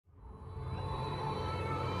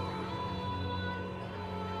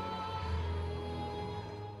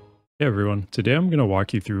Hey everyone, today I'm going to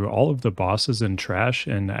walk you through all of the bosses in Trash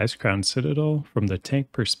and Icecrown Citadel from the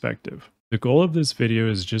tank perspective. The goal of this video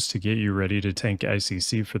is just to get you ready to tank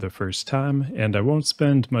ICC for the first time, and I won't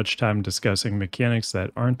spend much time discussing mechanics that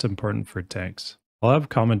aren't important for tanks. I'll have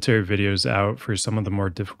commentary videos out for some of the more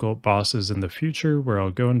difficult bosses in the future where I'll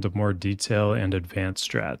go into more detail and advanced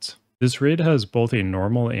strats. This raid has both a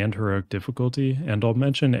normal and heroic difficulty, and I'll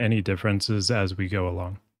mention any differences as we go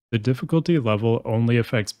along. The difficulty level only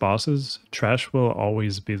affects bosses. Trash will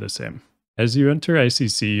always be the same. As you enter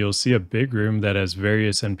ICC, you'll see a big room that has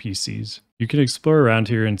various NPCs. You can explore around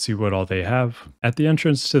here and see what all they have. At the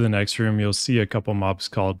entrance to the next room, you'll see a couple mobs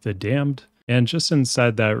called the Damned, and just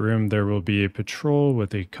inside that room there will be a patrol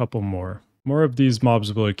with a couple more. More of these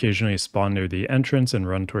mobs will occasionally spawn near the entrance and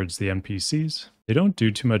run towards the NPCs. They don't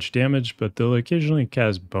do too much damage, but they'll occasionally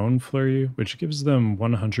cast Bone Flurry, which gives them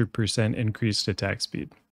 100% increased attack speed.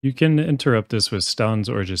 You can interrupt this with stuns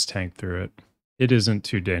or just tank through it. It isn't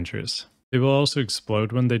too dangerous. They will also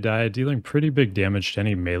explode when they die, dealing pretty big damage to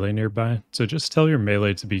any melee nearby, so just tell your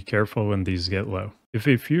melee to be careful when these get low. If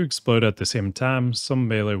a few explode at the same time, some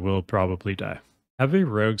melee will probably die. Have a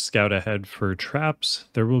rogue scout ahead for traps.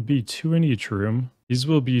 There will be 2 in each room. These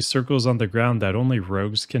will be circles on the ground that only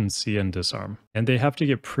rogues can see and disarm, and they have to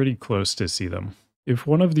get pretty close to see them. If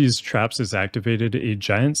one of these traps is activated, a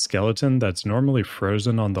giant skeleton that's normally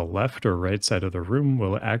frozen on the left or right side of the room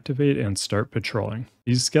will activate and start patrolling.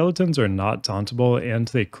 These skeletons are not tauntable and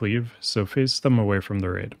they cleave, so face them away from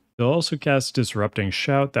the raid. They'll also cast Disrupting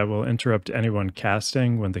Shout that will interrupt anyone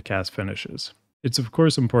casting when the cast finishes. It's of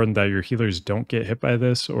course important that your healers don't get hit by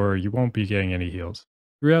this or you won't be getting any heals.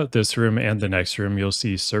 Throughout this room and the next room, you'll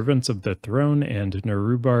see Servants of the Throne and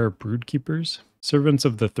Narubar Broodkeepers. Servants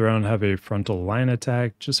of the Throne have a frontal line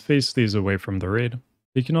attack, just face these away from the raid.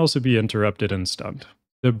 They can also be interrupted and stunned.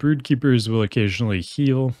 The Broodkeepers will occasionally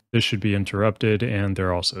heal, this should be interrupted, and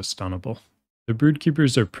they're also stunnable. The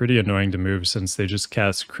Broodkeepers are pretty annoying to move since they just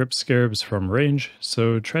cast Crypt Scarabs from range,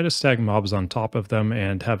 so try to stack mobs on top of them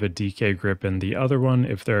and have a DK grip in the other one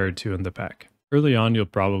if there are 2 in the pack. Early on, you'll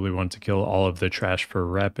probably want to kill all of the trash for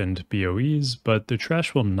rep and BOEs, but the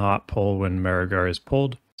trash will not pull when Marrowgar is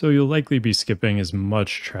pulled, so you'll likely be skipping as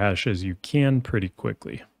much trash as you can pretty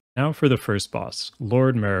quickly. Now for the first boss,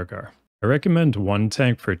 Lord Marrowgar. I recommend 1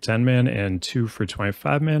 tank for 10 man and 2 for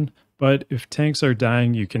 25 man, but if tanks are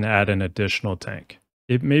dying, you can add an additional tank.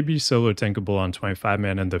 It may be solo tankable on 25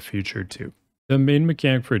 man in the future too. The main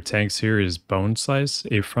mechanic for tanks here is Bone Slice,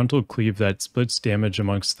 a frontal cleave that splits damage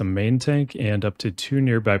amongst the main tank and up to 2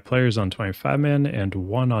 nearby players on 25 man and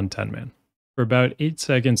 1 on 10 man. For about 8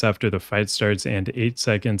 seconds after the fight starts and 8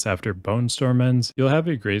 seconds after Bone Storm ends, you'll have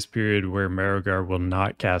a grace period where Marrowgar will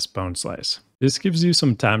not cast Bone Slice. This gives you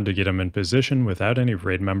some time to get him in position without any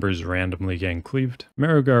raid members randomly getting cleaved.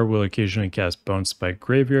 Marrowgar will occasionally cast Bone Spike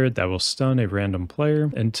Graveyard that will stun a random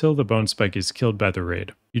player until the Bone Spike is killed by the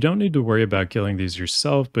raid. You don't need to worry about killing these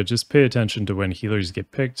yourself, but just pay attention to when healers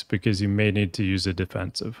get picked because you may need to use a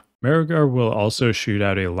defensive. Marrowgar will also shoot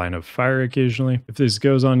out a line of fire occasionally. If this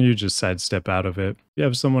goes on you, just sidestep out of it. If you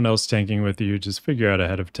have someone else tanking with you, just figure out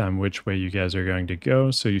ahead of time which way you guys are going to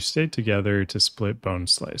go so you stay together to split Bone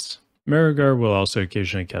Slice. Marrowgar will also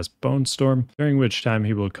occasionally cast Bone Storm, during which time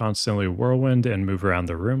he will constantly whirlwind and move around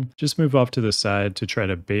the room. Just move off to the side to try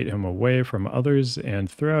to bait him away from others and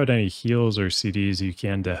throw out any heals or CDs you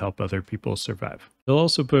can to help other people survive. He'll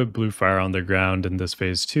also put blue fire on the ground in this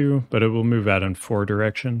phase too, but it will move out in 4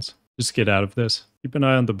 directions. Just get out of this. Keep an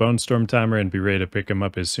eye on the Bone Storm timer and be ready to pick him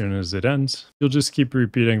up as soon as it ends. You'll just keep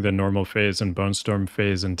repeating the normal phase and Bone Storm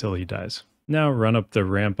phase until he dies. Now run up the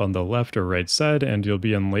ramp on the left or right side and you'll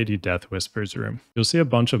be in Lady Deathwhisper's room. You'll see a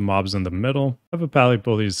bunch of mobs in the middle. Have a pally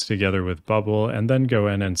pull these together with Bubble and then go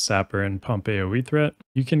in and sap her and pump AoE threat.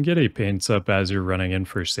 You can get a pain sup as you're running in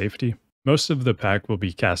for safety. Most of the pack will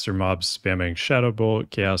be caster mobs spamming Shadow Bolt,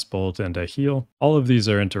 Chaos Bolt, and a heal. All of these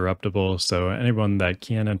are interruptible, so anyone that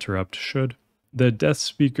can interrupt should. The Death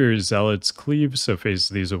Speaker Zealots cleave, so face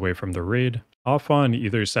these away from the raid. Off on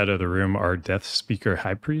either side of the room are Death Speaker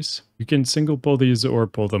High Priests. You can single pull these or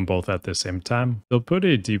pull them both at the same time. They'll put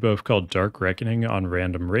a debuff called Dark Reckoning on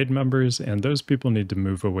random raid members, and those people need to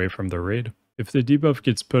move away from the raid. If the debuff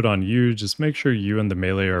gets put on you, just make sure you and the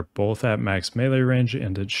melee are both at max melee range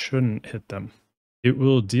and it shouldn't hit them. It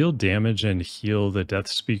will deal damage and heal the Death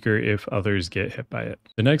Speaker if others get hit by it.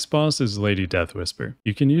 The next boss is Lady Deathwhisper.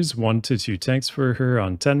 You can use 1 to 2 tanks for her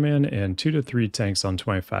on 10 man and 2 to 3 tanks on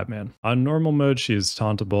 25 man. On normal mode she is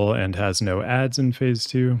tauntable and has no ads in phase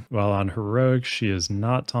 2, while on heroic she is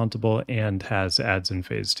not tauntable and has ads in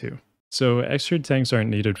phase 2. So extra tanks aren't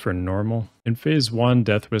needed for normal. In phase 1,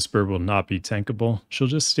 Deathwhisper will not be tankable. She'll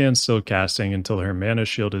just stand still casting until her mana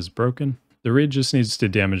shield is broken. The raid just needs to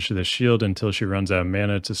damage the shield until she runs out of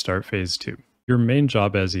mana to start phase 2. Your main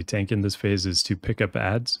job as a tank in this phase is to pick up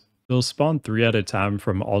adds. They'll spawn 3 at a time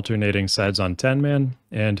from alternating sides on 10-man,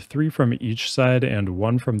 and 3 from each side and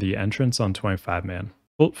 1 from the entrance on 25-man.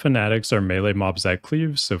 Bolt Fanatics are melee mobs that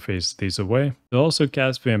cleave, so phase these away. They'll also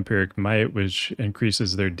cast Vampiric Might, which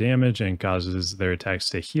increases their damage and causes their attacks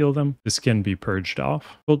to heal them. This can be purged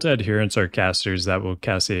off. Bolt Adherents are casters that will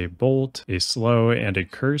cast a Bolt, a Slow, and a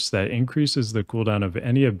Curse that increases the cooldown of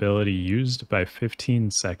any ability used by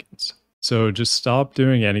 15 seconds. So just stop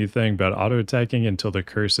doing anything but auto-attacking until the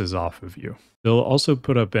curse is off of you. They'll also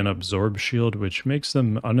put up an Absorb shield, which makes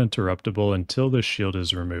them uninterruptible until the shield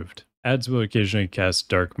is removed. Adds will occasionally cast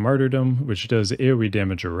Dark Martyrdom, which does AoE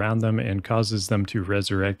damage around them and causes them to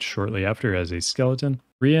resurrect shortly after as a skeleton.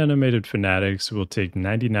 Reanimated Fanatics will take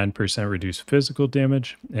 99% reduced physical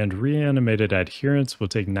damage, and Reanimated Adherents will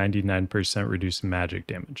take 99% reduced magic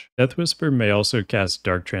damage. Deathwhisper may also cast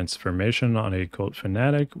Dark Transformation on a Cult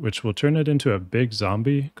Fanatic, which will turn it into a big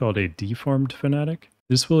zombie called a Deformed Fanatic.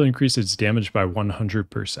 This will increase its damage by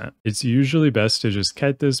 100%. It's usually best to just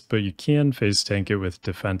kite this, but you can phase tank it with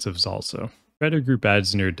defensives also. Try to group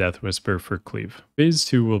adds near Deathwhisper for cleave. Phase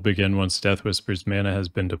 2 will begin once Deathwhisper's mana has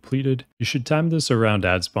been depleted. You should time this around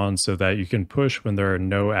ad spawns so that you can push when there are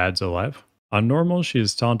no adds alive. On normal, she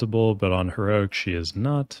is tauntable, but on heroic, she is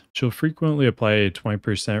not. She'll frequently apply a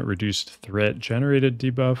 20% reduced threat generated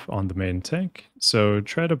debuff on the main tank, so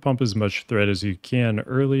try to pump as much threat as you can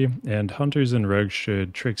early, and hunters and rogues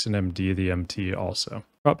should Trix and MD the MT also.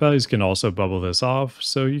 Prop values can also bubble this off,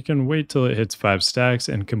 so you can wait till it hits 5 stacks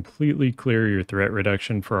and completely clear your threat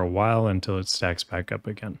reduction for a while until it stacks back up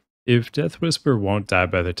again. If Deathwhisper won't die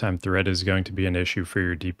by the time threat is going to be an issue for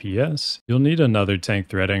your DPS, you'll need another tank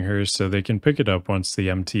threading her so they can pick it up once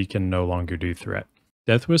the MT can no longer do threat.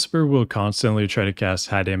 Deathwhisper will constantly try to cast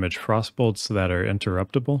high damage frostbolts that are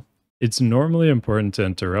interruptible. It's normally important to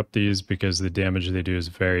interrupt these because the damage they do is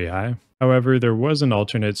very high. However, there was an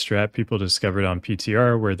alternate strat people discovered on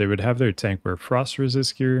PTR where they would have their tank wear Frost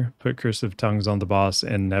Resist gear, put Cursive Tongues on the boss,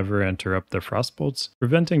 and never interrupt the frostbolts,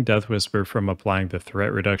 preventing Deathwhisper from applying the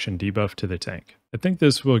threat reduction debuff to the tank. I think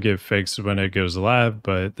this will get fixed when it goes live,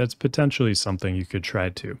 but that's potentially something you could try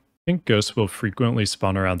too. Pink Ghosts will frequently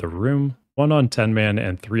spawn around the room, 1 on 10-man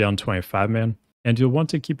and 3 on 25-man, and you'll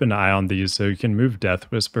want to keep an eye on these so you can move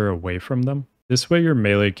Deathwhisper away from them. This way your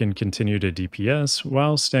melee can continue to DPS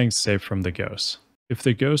while staying safe from the ghosts. If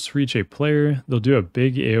the ghosts reach a player, they'll do a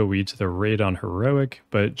big AoE to the raid on heroic,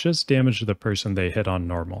 but just damage the person they hit on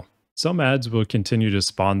normal. Some adds will continue to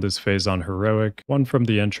spawn this phase on heroic, 1 from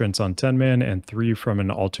the entrance on 10-man and 3 from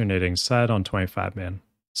an alternating side on 25-man.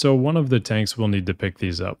 So one of the tanks will need to pick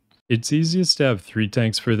these up. It's easiest to have 3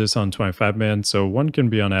 tanks for this on 25-man, so 1 can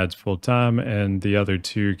be on adds full time and the other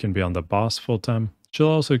 2 can be on the boss full time. She'll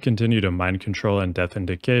also continue to mind control and death and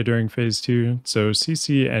decay during phase 2, so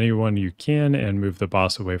CC anyone you can and move the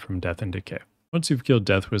boss away from death and decay. Once you've killed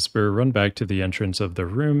Deathwhisper, run back to the entrance of the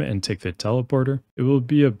room and take the teleporter. It will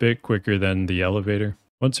be a bit quicker than the elevator.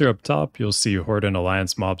 Once you're up top, you'll see Horde and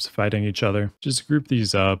Alliance mobs fighting each other. Just group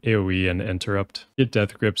these up, AoE and interrupt. Get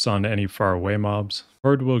death grips on any far away mobs.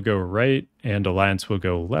 Horde will go right and Alliance will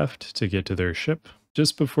go left to get to their ship.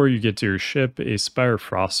 Just before you get to your ship, a Spire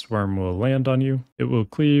Frostworm will land on you. It will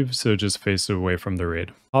cleave, so just face away from the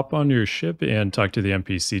raid. Hop on your ship and talk to the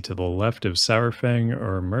NPC to the left of Saurfang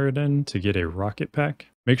or Muradin to get a rocket pack.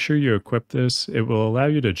 Make sure you equip this. It will allow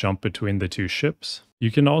you to jump between the 2 ships. You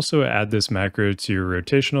can also add this macro to your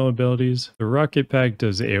rotational abilities. The rocket pack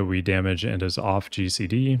does AoE damage and is off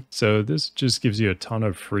GCD, so this just gives you a ton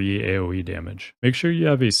of free AoE damage. Make sure you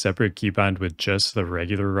have a separate keybind with just the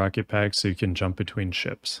regular rocket pack so you can jump between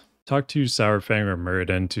ships. Talk to Saurfang or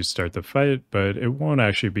Muradin to start the fight, but it won't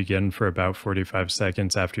actually begin for about 45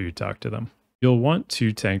 seconds after you talk to them. You'll want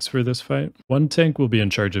 2 tanks for this fight. 1 tank will be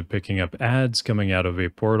in charge of picking up adds coming out of a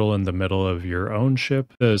portal in the middle of your own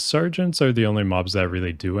ship. The sergeants are the only mobs that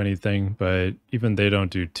really do anything, but even they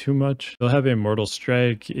don't do too much. They'll have a Mortal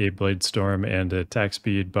Strike, a Blade Storm, and attack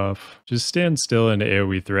speed buff. Just stand still and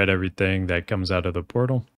AoE threat everything that comes out of the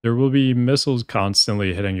portal. There will be missiles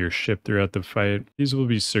constantly hitting your ship throughout the fight. These will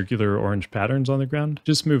be circular orange patterns on the ground.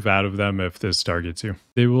 Just move out of them if this targets you.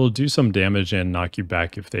 They will do some damage and knock you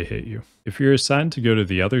back if they hit you. If you're assigned to go to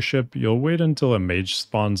the other ship, you'll wait until a mage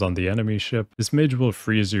spawns on the enemy ship. This mage will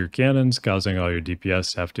freeze your cannons, causing all your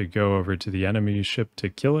DPS to have to go over to the enemy ship to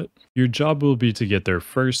kill it. Your job will be to get there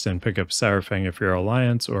first and pick up Saurfang if you're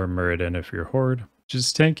Alliance or Muradin if you're Horde.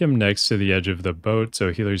 Just tank him next to the edge of the boat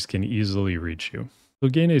so healers can easily reach you. He'll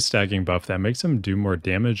gain a stacking buff that makes him do more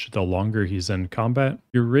damage the longer he's in combat.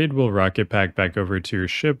 Your raid will rocket pack back over to your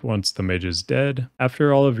ship once the mage is dead.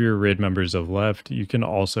 After all of your raid members have left, you can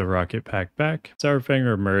also rocket pack back. Saurfang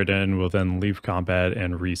or Muradin will then leave combat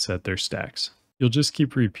and reset their stacks. You'll just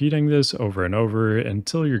keep repeating this over and over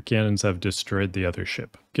until your cannons have destroyed the other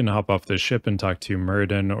ship. You can hop off the ship and talk to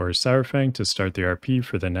Muradin or Saurfang to start the RP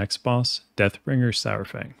for the next boss, Deathbringer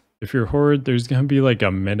Saurfang. If you're Horde, there's going to be like a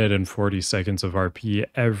minute and 40 seconds of RP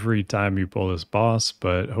every time you pull this boss,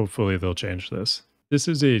 but hopefully they'll change this. This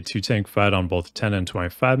is a 2-tank fight on both 10 and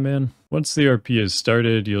 25 man. Once the RP is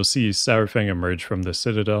started, you'll see Saurfang emerge from the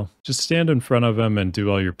Citadel. Just stand in front of him and do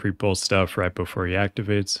all your pre-pull stuff right before he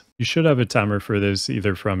activates. You should have a timer for this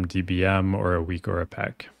either from DBM or a week or a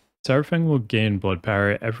pack. Saurfang will gain blood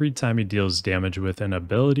power every time he deals damage with an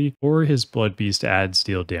ability or his blood beast adds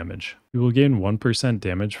deal damage. He will gain 1%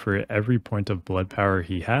 damage for every point of blood power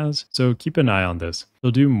he has, so keep an eye on this.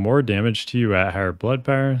 He'll do more damage to you at higher blood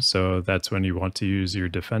power, so that's when you want to use your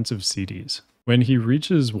defensive CDs. When he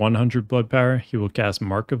reaches 100 blood power, he will cast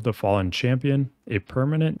Mark of the Fallen Champion, a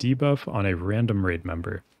permanent debuff on a random raid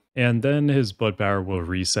member, and then his blood power will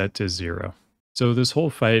reset to 0. So this whole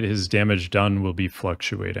fight, his damage done will be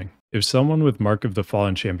fluctuating. If someone with Mark of the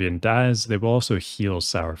Fallen Champion dies, they will also heal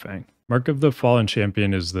Saurfang. Mark of the Fallen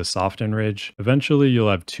Champion is the soft enrage. Eventually you'll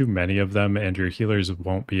have too many of them and your healers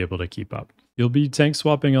won't be able to keep up. You'll be tank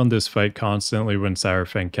swapping on this fight constantly when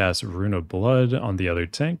Saurfang casts Rune of Blood on the other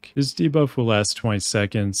tank. His debuff will last 20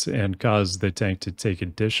 seconds and cause the tank to take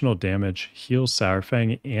additional damage, heal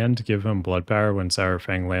Saurfang, and give him blood power when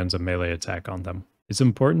Saurfang lands a melee attack on them. It's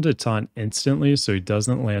important to taunt instantly so he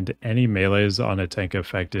doesn't land any melees on a tank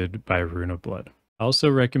affected by Rune of Blood. I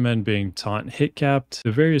also recommend being taunt hit capped.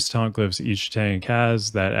 The various taunt glyphs each tank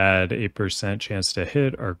has that add 8% chance to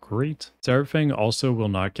hit are great. Saurfang also will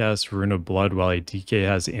not cast Rune of Blood while a DK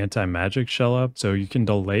has anti-magic shell up, so you can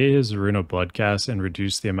delay his Rune of Blood cast and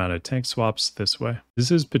reduce the amount of tank swaps this way.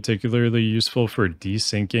 This is particularly useful for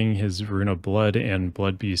desyncing his Rune of Blood and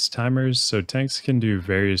Blood Beast timers, so tanks can do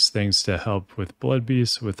various things to help with Blood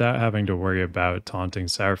Beasts without having to worry about taunting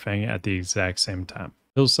Saurfang at the exact same time.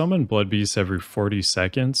 He'll summon Blood Beasts every 40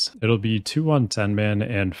 seconds. It'll be 2 on 10 man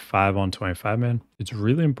and 5 on 25 man. It's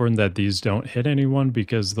really important that these don't hit anyone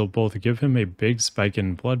because they'll both give him a big spike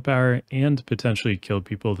in blood power and potentially kill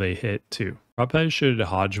people they hit too. Rotface should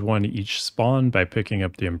hodge one each spawn by picking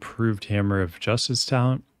up the improved Hammer of Justice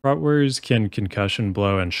talent. Rot warriors can concussion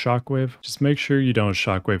blow and shockwave. Just make sure you don't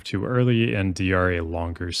shockwave too early and DR a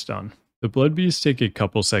longer stun. The Blood Beasts take a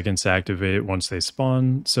couple seconds to activate once they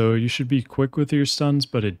spawn, so you should be quick with your stuns,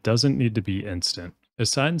 but it doesn't need to be instant.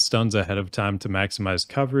 Assign stuns ahead of time to maximize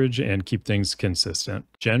coverage and keep things consistent.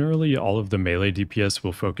 Generally, all of the melee DPS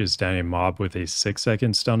will focus down a mob with a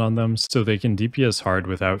 6-second stun on them, so they can DPS hard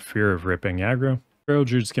without fear of ripping aggro. Feral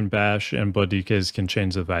Druids can bash, and Blood DKs can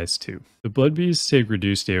change the Vice too. The Blood Beasts take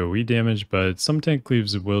reduced AoE damage, but some tank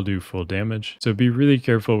cleaves will do full damage, so be really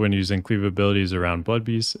careful when using cleave abilities around Blood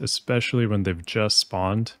Beasts, especially when they've just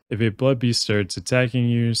spawned. If a Blood Beast starts attacking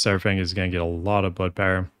you, Saurfang is going to get a lot of blood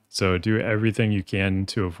power, so do everything you can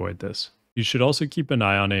to avoid this. You should also keep an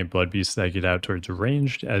eye on a Blood Beast that get out towards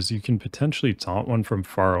ranged, as you can potentially taunt one from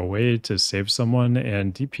far away to save someone,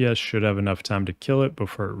 and DPS should have enough time to kill it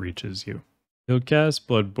before it reaches you. He'll cast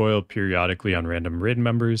Blood Boil periodically on random raid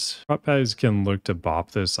members. Rotface can look to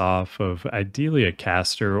bop this off of ideally a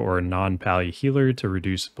caster or a non-pally healer to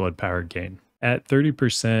reduce blood power gain. At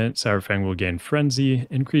 30%, Saurfang will gain Frenzy,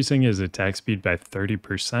 increasing his attack speed by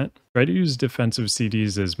 30%. Try to use defensive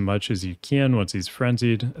CDs as much as you can once he's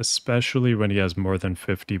frenzied, especially when he has more than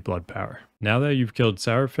 50 blood power. Now that you've killed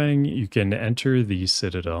Saurfang, you can enter the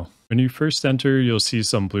Citadel. When you first enter, you'll see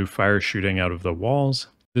some blue fire shooting out of the walls.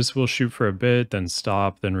 This will shoot for a bit, then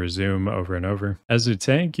stop, then resume over and over. As a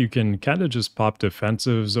tank, you can kind of just pop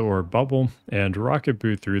defensives or bubble and rocket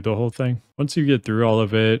boot through the whole thing. Once you get through all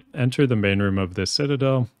of it, enter the main room of the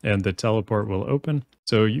Citadel and the teleport will open.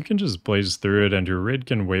 So you can just blaze through it and your raid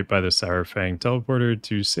can wait by the Saurfang teleporter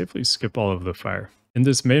to safely skip all of the fire. In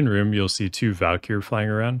this main room, you'll see 2 Valkyr flying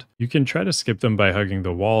around. You can try to skip them by hugging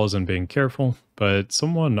the walls and being careful, but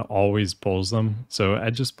someone always pulls them, so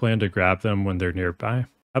I just plan to grab them when they're nearby.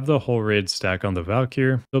 Have the whole raid stack on the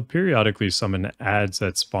Valkyr. They'll periodically summon adds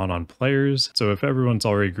that spawn on players, so if everyone's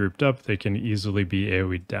already grouped up, they can easily be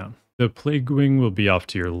AoE'd down. The Plague Wing will be off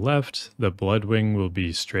to your left, the Blood Wing will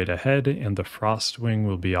be straight ahead, and the Frost Wing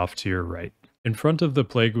will be off to your right. In front of the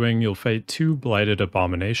Plague Wing, you'll fight 2 Blighted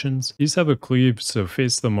Abominations. These have a cleave, so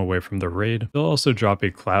face them away from the raid. They'll also drop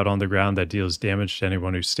a cloud on the ground that deals damage to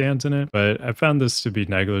anyone who stands in it, but I found this to be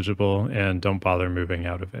negligible and don't bother moving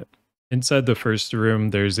out of it. Inside the first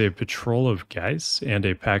room, there's a patrol of Geists and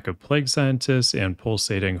a pack of Plague Scientists and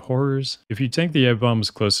Pulsating Horrors. If you tank the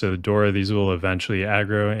A-bombs close to the door, these will eventually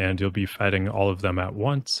aggro and you'll be fighting all of them at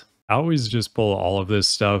once. I always just pull all of this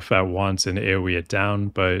stuff at once and AoE it down,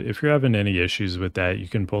 but if you're having any issues with that, you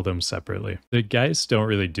can pull them separately. The Geists don't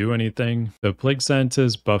really do anything. The Plague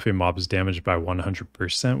Scientists buff a mob's damage by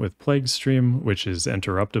 100% with Plague Stream, which is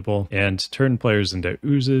interruptible, and turn players into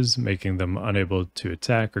oozes, making them unable to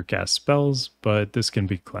attack or cast spells, but this can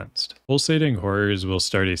be cleansed. Pulsating Horrors will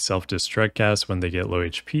start a self-destruct cast when they get low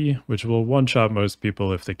HP, which will one-shot most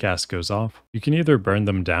people if the cast goes off. You can either burn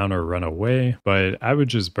them down or run away, but I would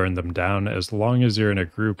just burn them down as long as you're in a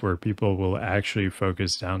group where people will actually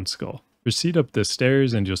focus down Skull. Proceed up the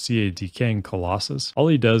stairs and you'll see a decaying Colossus. All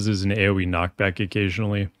he does is an AoE knockback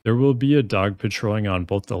occasionally. There will be a dog patrolling on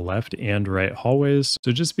both the left and right hallways,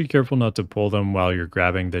 so just be careful not to pull them while you're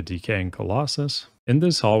grabbing the decaying Colossus. In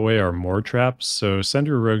this hallway are more traps, so send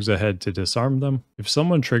your rogues ahead to disarm them. If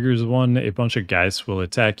someone triggers one, a bunch of Geists will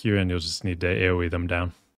attack you and you'll just need to AoE them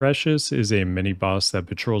down. Precious is a mini-boss that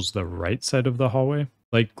patrols the right side of the hallway.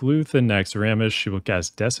 Like Gluth and Naxxramas, she will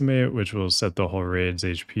cast Decimate, which will set the whole raid's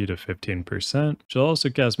HP to 15%. She'll also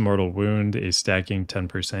cast Mortal Wound, a stacking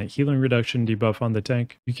 10% healing reduction debuff on the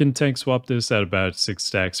tank. You can tank swap this at about 6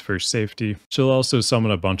 stacks for safety. She'll also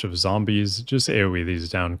summon a bunch of zombies, just AoE these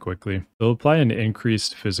down quickly. They'll apply an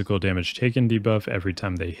increased physical damage taken debuff every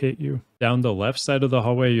time they hit you. Down the left side of the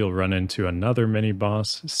hallway, you'll run into another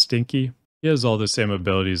mini-boss, Stinky. He has all the same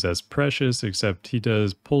abilities as Precious, except he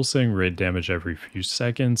does pulsing raid damage every few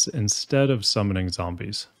seconds instead of summoning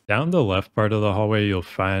zombies. Down the left part of the hallway, you'll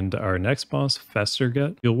find our next boss,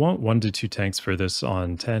 Festergut. You'll want 1 to 2 tanks for this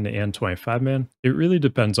on 10 and 25 man. It really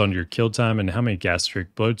depends on your kill time and how many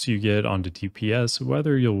gastric bloats you get onto DPS,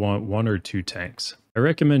 whether you'll want 1 or 2 tanks. I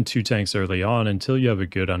recommend 2 tanks early on until you have a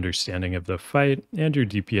good understanding of the fight and your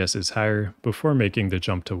DPS is higher before making the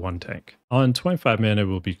jump to 1 tank. On 25 man it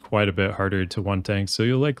will be quite a bit harder to 1 tank, so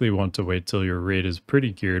you'll likely want to wait till your raid is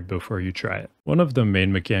pretty geared before you try it. One of the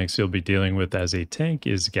main mechanics you'll be dealing with as a tank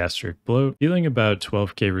is Gastric Bloat, dealing about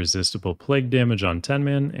 12k resistible plague damage on 10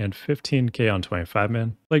 man and 15k on 25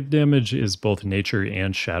 man. Plague damage is both nature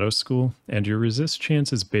and shadow school, and your resist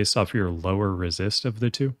chance is based off your lower resist of the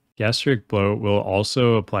two. Gastric Bloat will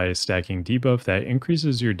also apply a stacking debuff that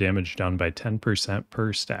increases your damage down by 10%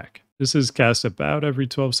 per stack. This is cast about every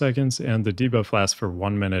 12 seconds and the debuff lasts for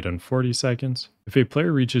 1 minute and 40 seconds. If a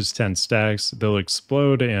player reaches 10 stacks, they'll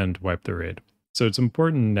explode and wipe the raid. So it's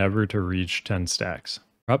important never to reach 10 stacks.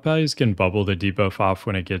 Prop values can bubble the debuff off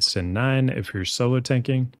when it gets to 9 if you're solo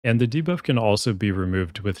tanking, and the debuff can also be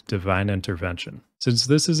removed with Divine Intervention. Since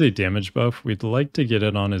this is a damage buff, we'd like to get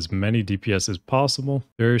it on as many DPS as possible.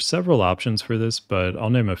 There are several options for this, but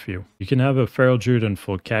I'll name a few. You can have a Feral Druid in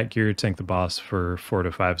full cat gear tank the boss for 4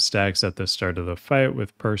 to 5 stacks at the start of the fight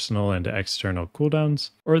with personal and external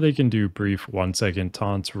cooldowns, or they can do brief 1-second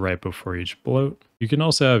taunts right before each bloat. You can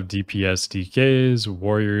also have DPS DKs,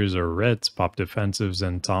 warriors, or rets pop defensives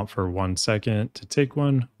and taunt for 1 second to take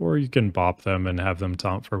one, or you can bop them and have them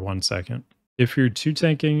taunt for 1 second. If you're 2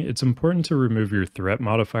 tanking, it's important to remove your threat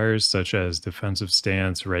modifiers such as Defensive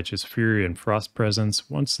Stance, Righteous Fury, and Frost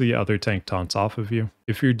Presence once the other tank taunts off of you.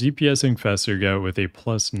 If you're DPSing Festergut with a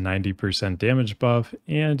plus 90% damage buff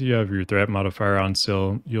and you have your threat modifier on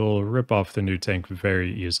still, you'll rip off the new tank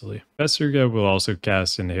very easily. Festergut will also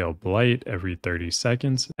cast Inhale Blight every 30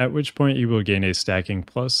 seconds, at which point you will gain a stacking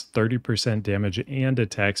plus 30% damage and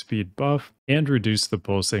attack speed buff and reduce the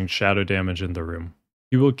pulsing shadow damage in the room.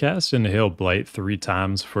 You will cast Inhale Blight 3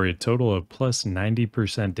 times for a total of plus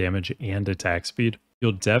 90% damage and attack speed.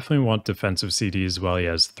 You'll definitely want defensive CDs while he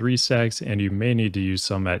has 3 stacks, and you may need to use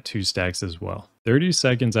some at 2 stacks as well. 30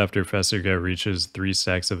 seconds after Festergut reaches 3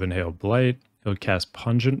 stacks of Inhale Blight, he'll cast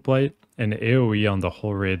Pungent Blight, an AoE on the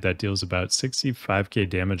whole raid that deals about 65k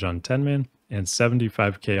damage on 10 man and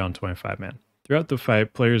 75k on 25 man. Throughout the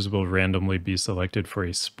fight, players will randomly be selected for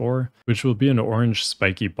a Spore, which will be an orange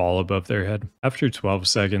spiky ball above their head. After 12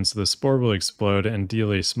 seconds, the Spore will explode and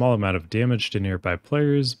deal a small amount of damage to nearby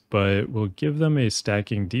players, but will give them a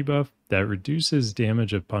stacking debuff that reduces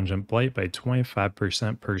damage of Pungent Blight by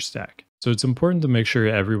 25% per stack. So it's important to make sure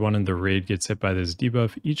everyone in the raid gets hit by this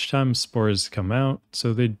debuff each time spores come out,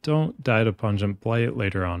 so they don't die to Pungent Blight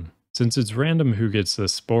later on. Since it's random who gets the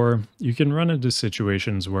spore, you can run into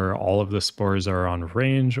situations where all of the spores are on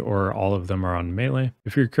range or all of them are on melee.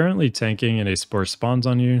 If you're currently tanking and a spore spawns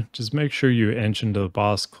on you, just make sure you inch into the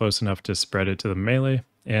boss close enough to spread it to the melee,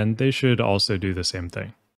 and they should also do the same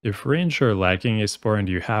thing. If range are lacking a spore and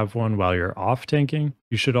you have one while you're off tanking,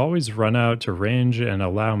 you should always run out to range and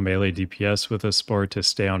allow melee DPS with a spore to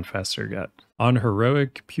stay on Festergut. On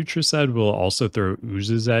Heroic, Putricide will also throw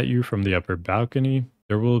oozes at you from the upper balcony.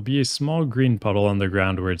 There will be a small green puddle on the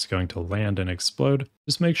ground where it's going to land and explode.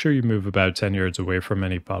 Just make sure you move about 10 yards away from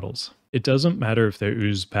any puddles. It doesn't matter if the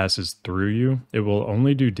ooze passes through you, it will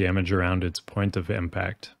only do damage around its point of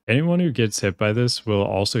impact. Anyone who gets hit by this will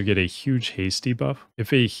also get a huge haste debuff.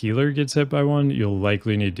 If a healer gets hit by one, you'll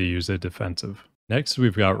likely need to use a defensive. Next,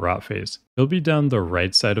 we've got Rotface. He'll be down the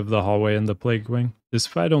right side of the hallway in the Plague Wing. This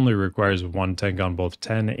fight only requires one tank on both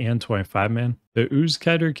 10 and 25 man. The Ooze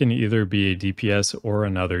Kiter can either be a DPS or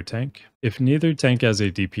another tank. If neither tank has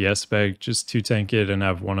a DPS spec, just 2-tank it and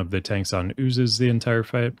have one of the tanks on oozes the entire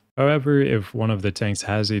fight. However, if one of the tanks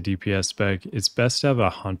has a DPS spec, it's best to have a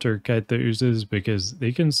Hunter kite the oozes because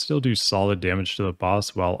they can still do solid damage to the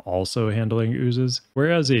boss while also handling oozes,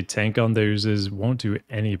 whereas a tank on the oozes won't do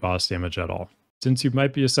any boss damage at all. Since you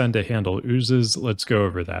might be assigned to handle oozes, let's go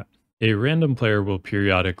over that. A random player will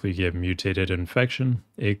periodically get mutated infection,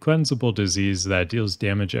 a cleansable disease that deals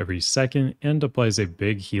damage every second and applies a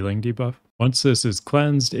big healing debuff. Once this is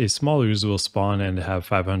cleansed, a small ooze will spawn and have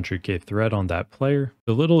 500k threat on that player.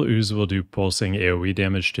 The little ooze will do pulsing AoE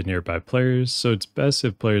damage to nearby players, so it's best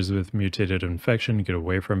if players with mutated infection get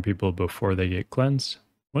away from people before they get cleansed.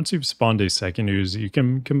 Once you've spawned a second ooze, you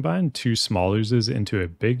can combine 2 small oozes into a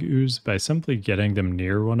big ooze by simply getting them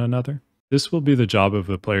near one another. This will be the job of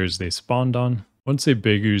the players they spawned on. Once a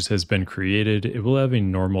big ooze has been created, it will have a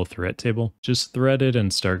normal threat table. Just thread it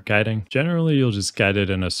and start guiding. Generally, you'll just guide it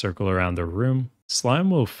in a circle around the room.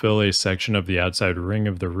 Slime will fill a section of the outside ring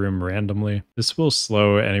of the room randomly. This will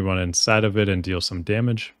slow anyone inside of it and deal some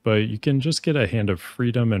damage, but you can just get a hand of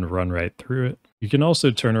freedom and run right through it. You can also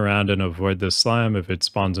turn around and avoid the slime if it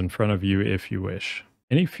spawns in front of you if you wish.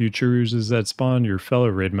 Any future oozes that spawn, your fellow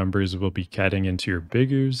raid members will be kiting into your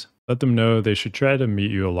big ooze. Let them know they should try to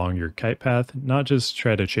meet you along your kite path, not just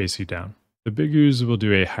try to chase you down. The big ooze will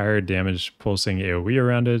do a higher damage pulsing AoE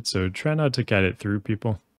around it, so try not to kite it through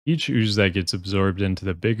people. Each ooze that gets absorbed into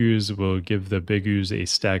the big ooze will give the big ooze a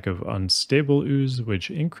stack of unstable ooze, which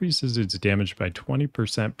increases its damage by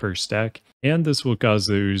 20% per stack, and this will cause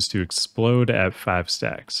the ooze to explode at 5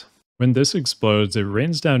 stacks. When this explodes, it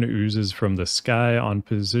rains down oozes from the sky on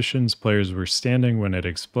positions players were standing when it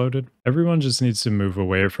exploded. Everyone just needs to move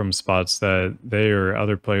away from spots that they or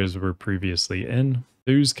other players were previously in.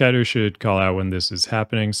 The ooze kiter should call out when this is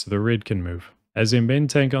happening so the raid can move. As a main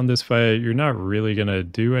tank on this fight, you're not really going to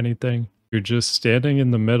do anything. You're just standing in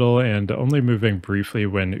the middle and only moving briefly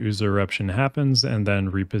when ooze eruption happens and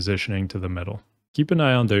then repositioning to the middle. Keep an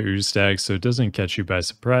eye on the ooze stack so it doesn't catch you by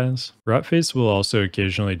surprise. Rotface will also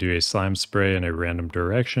occasionally do a slime spray in a random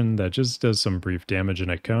direction that just does some brief damage in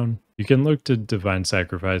a cone. You can look to Divine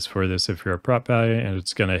Sacrifice for this if you're a prop value and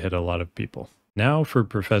it's going to hit a lot of people. Now for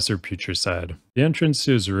Professor Putricide. The entrance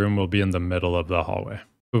to his room will be in the middle of the hallway.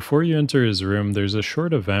 Before you enter his room, there's a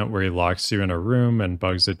short event where he locks you in a room and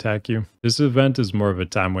bugs attack you. This event is more of a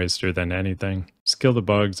time waster than anything. Just kill the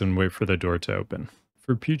bugs and wait for the door to open.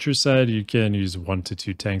 For Putricide, you can use 1 to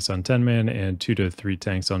 2 tanks on 10 man and 2 to 3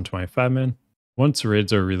 tanks on 25 man. Once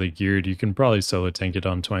raids are really geared, you can probably solo tank it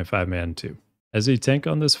on 25 man too. As a tank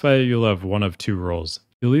on this fight, you'll have one of 2 roles.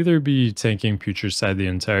 You'll either be tanking Putricide the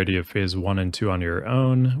entirety of phase 1 and 2 on your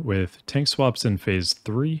own, with tank swaps in phase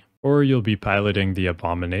 3, or you'll be piloting the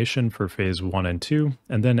Abomination for phase 1 and 2,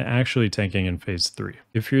 and then actually tanking in phase 3.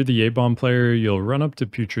 If you're the A-bomb player, you'll run up to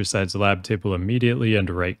Putricide's lab table immediately and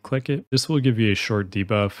right-click it. This will give you a short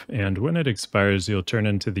debuff, and when it expires, you'll turn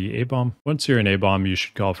into the A-bomb. Once you're an A-bomb, you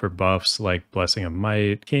should call for buffs like Blessing of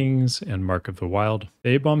Might, Kings, and Mark of the Wild.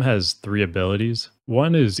 The A-bomb has 3 abilities.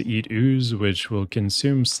 One is Eat Ooze, which will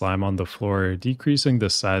consume slime on the floor, decreasing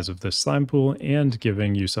the size of the slime pool and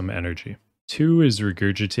giving you some energy. 2 is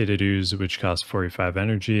Regurgitated Ooze, which costs 45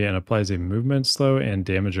 energy and applies a movement slow and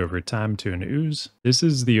damage over time to an ooze. This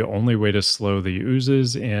is the only way to slow the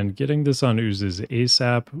oozes, and getting this on oozes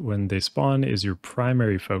ASAP when they spawn is your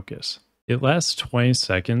primary focus. It lasts 20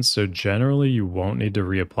 seconds, so generally you won't need to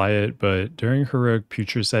reapply it, but during heroic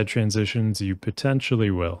Putricide transitions you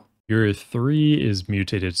potentially will. Your 3 is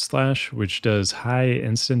Mutated Slash, which does high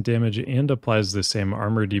instant damage and applies the same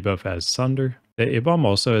armor debuff as Sunder. The A-Bomb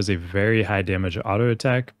also has a very high damage auto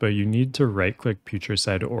attack, but you need to right click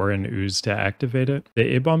Putricide or an Ooze to activate it.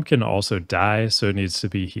 The A-Bomb can also die, so it needs to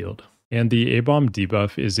be healed. And the A-Bomb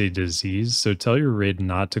debuff is a disease, so tell your raid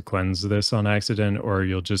not to cleanse this on accident or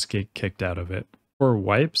you'll just get kicked out of it. For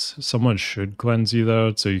wipes, someone should cleanse you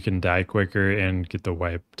though, so you can die quicker and get the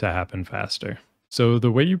wipe to happen faster. So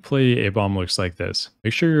the way you play A-Bomb looks like this.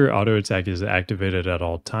 Make sure your auto attack is activated at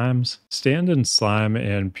all times. Stand in slime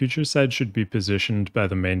and Putricide should be positioned by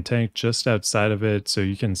the main tank just outside of it so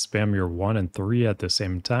you can spam your 1 and 3 at the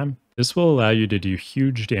same time. This will allow you to do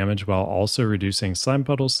huge damage while also reducing slime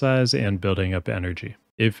puddle size and building up energy.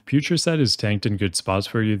 If Putricide is tanked in good spots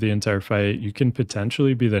for you the entire fight, you can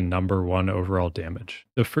potentially be the #1 overall damage.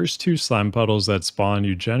 The first 2 slime puddles that spawn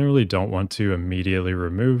you generally don't want to immediately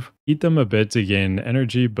remove. Eat them a bit to gain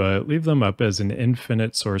energy, but leave them up as an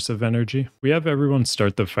infinite source of energy. We have everyone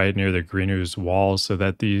start the fight near the green ooze wall so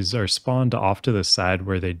that these are spawned off to the side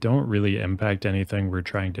where they don't really impact anything we're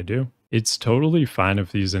trying to do. It's totally fine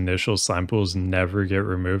if these initial slime pools never get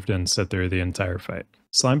removed and sit there the entire fight.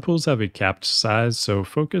 Slime pools have a capped size, so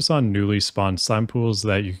focus on newly spawned slime pools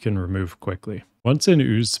that you can remove quickly. Once an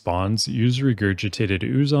ooze spawns, use regurgitated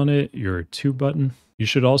ooze on it, your 2 button. You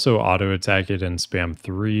should also auto attack it and spam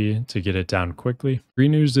 3 to get it down quickly.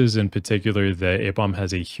 Green oozes in particular, the A-Bomb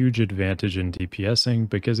has a huge advantage in DPSing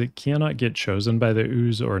because it cannot get chosen by the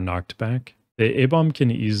ooze or knocked back. The A-Bomb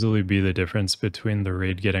can easily be the difference between the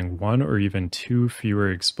raid getting 1 or even 2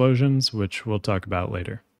 fewer explosions, which we'll talk about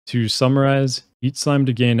later. To summarize, eat slime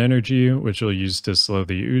to gain energy, which you'll use to slow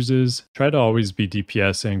the oozes. Try to always be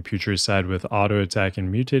DPSing Putricide with auto attack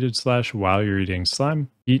and mutated slash while you're eating slime.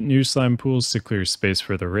 Eat new slime pools to clear space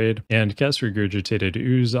for the raid, and cast regurgitated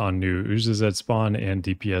ooze on new oozes that spawn and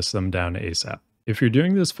DPS them down ASAP. If you're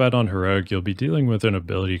doing this fight on Heroic, you'll be dealing with an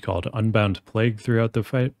ability called Unbound Plague throughout the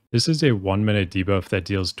fight. This is a 1-minute debuff that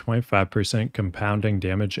deals 25% compounding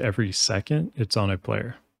damage every second it's on a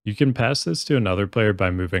player. You can pass this to another player by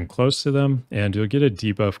moving close to them, and you'll get a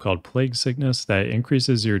debuff called Plague Sickness that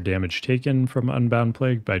increases your damage taken from Unbound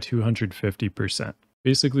Plague by 250%.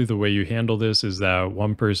 Basically, the way you handle this is that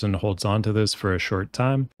one person holds onto this for a short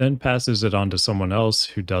time, then passes it on to someone else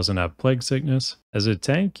who doesn't have Plague Sickness. As a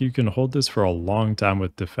tank, you can hold this for a long time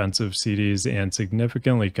with defensive CDs and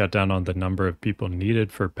significantly cut down on the number of people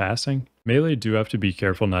needed for passing. Melee do have to be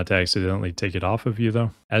careful not to accidentally take it off of you though.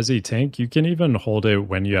 As a tank, you can even hold it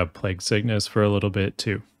when you have Plague Sickness for a little bit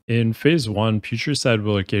too. In Phase 1, Putricide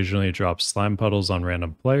will occasionally drop slime puddles on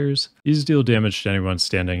random players. These deal damage to anyone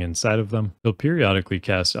standing inside of them. He'll periodically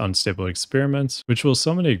cast Unstable Experiments, which will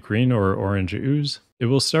summon a green or orange ooze. It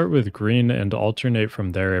will start with green and alternate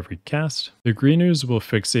from there every cast. The green ooze will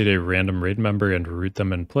fixate a random raid member and root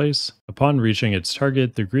them in place. Upon reaching its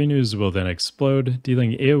target, the green ooze will then explode,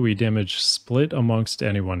 dealing AoE damage split amongst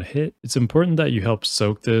anyone hit. It's important that you help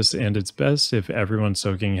soak this, and it's best if everyone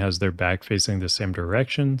soaking has their back facing the same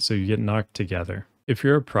direction, so you get knocked together. If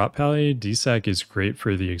you're a prop pally, DSAC is great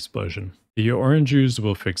for the explosion. The orange ooze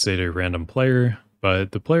will fixate a random player,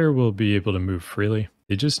 but the player will be able to move freely.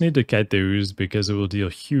 They just need to kite the ooze because it will deal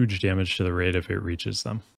huge damage to the raid if it reaches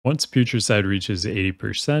them. Once Putricide reaches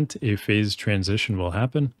 80%, a phase transition will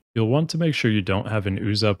happen. You'll want to make sure you don't have an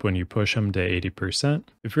ooze up when you push him to 80%.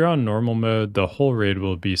 If you're on normal mode, the whole raid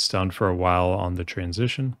will be stunned for a while on the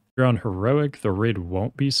transition. If you're on Heroic, the raid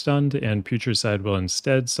won't be stunned, and Putricide will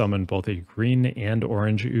instead summon both a green and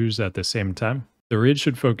orange ooze at the same time. The raid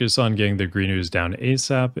should focus on getting the green ooze down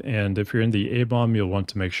ASAP, and if you're in the A-Bomb, you'll want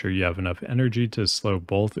to make sure you have enough energy to slow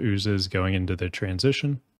both oozes going into the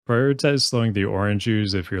transition. Prioritize slowing the orange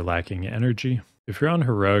ooze if you're lacking energy. If you're on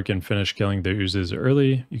Heroic and finish killing the oozes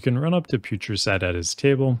early, you can run up to Putricide at his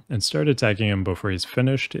table and start attacking him before he's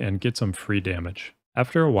finished and get some free damage.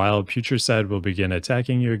 After a while, Putricide will begin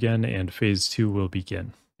attacking you again and Phase 2 will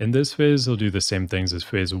begin. In this phase, he'll do the same things as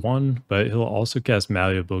Phase 1, but he'll also cast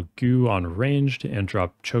Malleable Goo on ranged and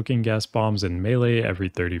drop Choking Gas Bombs in melee every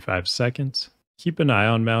 35 seconds. Keep an eye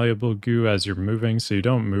on Malleable Goo as you're moving so you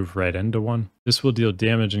don't move right into one. This will deal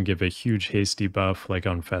damage and give a huge haste debuff like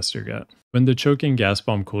on Festergut. When the Choking Gas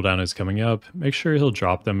Bomb cooldown is coming up, make sure he'll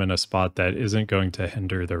drop them in a spot that isn't going to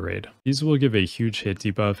hinder the raid. These will give a huge hit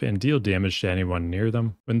debuff and deal damage to anyone near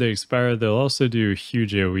them. When they expire, they'll also do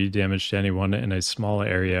huge AoE damage to anyone in a small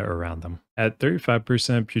area around them. At 35%,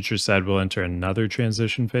 Putricide will enter another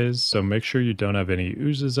transition phase, so make sure you don't have any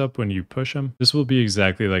oozes up when you push him. This will be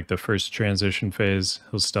exactly like the first transition phase.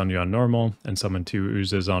 He'll stun you on normal and summon 2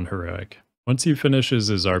 oozes on Heroic. Once he finishes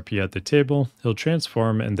his RP at the table, he'll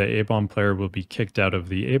transform and the A-bomb player will be kicked out of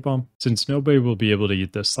the A-bomb. Since nobody will be able to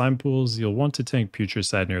eat the slime pools, you'll want to tank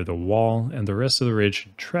Putricide near the wall, and the rest of the raid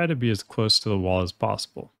should try to be as close to the wall as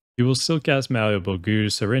possible. You will still cast Malleable Goo,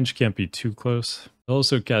 so range can't be too close. He'll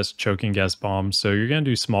also cast Choking Gas Bomb, so you're going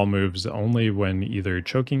to do small moves only when either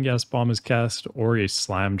Choking Gas Bomb is cast or a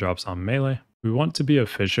slime drops on melee. We want to be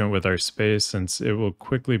efficient with our space since it will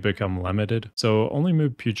quickly become limited, so only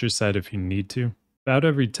move Putricide if you need to. About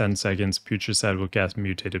every 10 seconds, Putricide will cast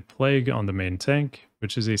Mutated Plague on the main tank,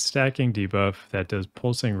 which is a stacking debuff that does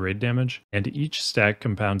pulsing raid damage, and each stack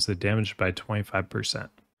compounds the damage by 25%.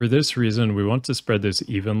 For this reason, we want to spread this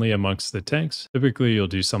evenly amongst the tanks. Typically, you'll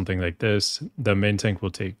do something like this. The main tank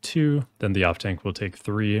will take 2, then the off tank will take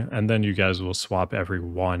 3, and then you guys will swap every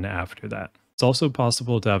 1 after that. It's also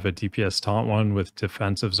possible to have a DPS taunt one with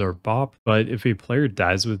defensives or bop, but if a player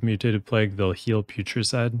dies with Mutated Plague, they'll heal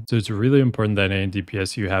Putricide, so it's really important that any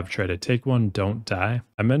DPS you have try to take one, don't die.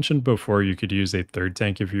 I mentioned before you could use a third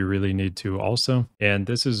tank if you really need to also, and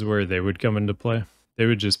this is where they would come into play. They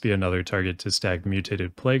would just be another target to stack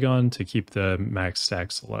Mutated Plague on to keep the max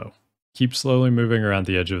stacks low. Keep slowly moving around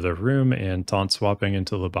the edge of the room and taunt swapping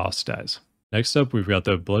until the boss dies. Next up, we've got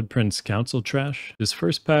the Blood Prince Council Trash. This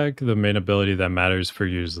first pack, the main ability that matters for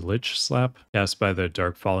you is Lich Slap, cast by the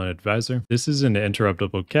Dark Fallen Advisor. This is an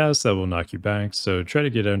interruptible cast that will knock you back, so try to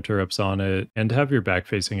get interrupts on it and have your back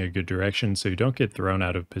facing a good direction so you don't get thrown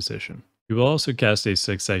out of position. You will also cast a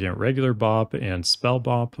 6-second regular bop and spell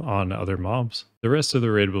bop on other mobs. The rest of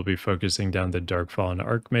the raid will be focusing down the Dark Fallen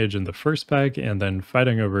Archmage in the first pack and then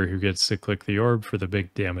fighting over who gets to click the orb for the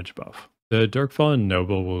big damage buff. The Darkfallen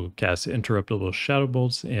Noble will cast Interruptible Shadow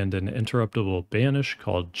Bolts and an Interruptible Banish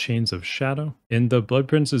called Chains of Shadow. In the Blood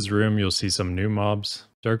Prince's room, you'll see some new mobs.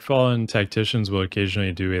 Darkfallen Tacticians will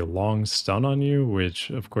occasionally do a long stun on you, which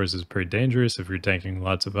of course is pretty dangerous if you're tanking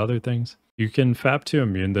lots of other things. You can FAP to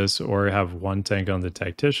immune this or have one tank on the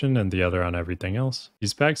Tactician and the other on everything else.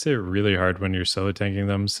 These packs hit really hard when you're solo tanking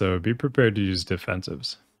them, so be prepared to use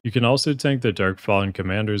defensives. You can also tank the Darkfallen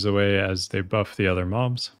Commanders away as they buff the other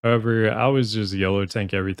mobs. However, I always just YOLO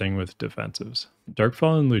tank everything with defensives.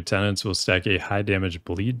 Darkfallen Lieutenants will stack a high damage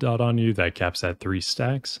bleed dot on you that caps at 3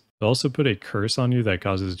 stacks. They'll also put a curse on you that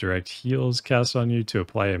causes direct heals cast on you to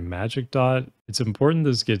apply a magic dot. It's important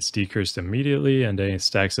this gets decursed immediately and any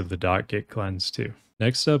stacks of the dot get cleansed too.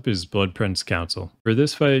 Next up is Blood Prince Council. For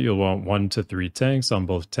this fight, you'll want 1 to 3 tanks on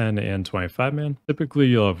both 10 and 25 man. Typically,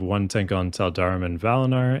 you'll have 1 tank on Tal'Darim and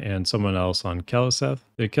Valinar, and someone else on Keleseth.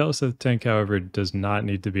 The Keleseth tank, however, does not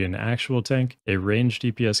need to be an actual tank. A ranged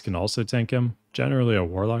DPS can also tank him, generally a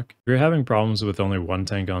Warlock. If you're having problems with only 1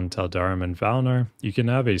 tank on Tal'Darim and Valinar, you can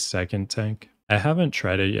have a second tank. I haven't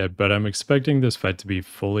tried it yet, but I'm expecting this fight to be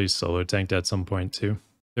fully solo tanked at some point too.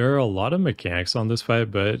 There are a lot of mechanics on this fight,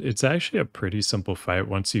 but it's actually a pretty simple fight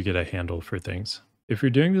once you get a handle for things. If you're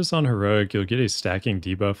doing this on Heroic, you'll get a stacking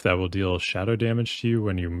debuff that will deal shadow damage to you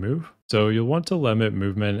when you move, so you'll want to limit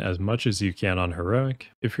movement as much as you can on Heroic.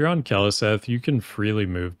 If you're on Keleseth, you can freely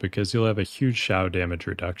move because you'll have a huge shadow damage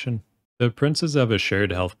reduction. The princes have a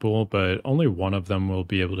shared health pool, but only one of them will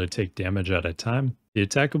be able to take damage at a time. The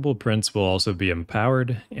attackable prince will also be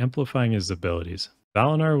empowered, amplifying his abilities.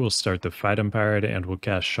 Valinar will start the fight empowered and will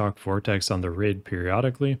cast Shock Vortex on the raid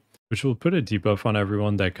periodically, which will put a debuff on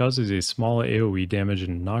everyone that causes a small AoE damage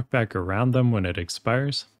and knockback around them when it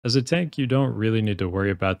expires. As a tank, you don't really need to worry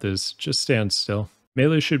about this, just stand still.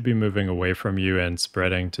 Melee should be moving away from you and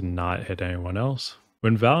spreading to not hit anyone else.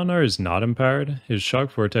 When Valinar is not empowered, his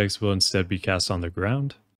Shock Vortex will instead be cast on the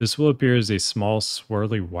ground. This will appear as a small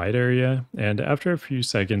swirly white area, and after a few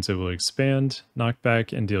seconds it will expand, knock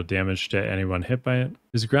back, and deal damage to anyone hit by it.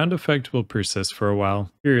 His ground effect will persist for a while.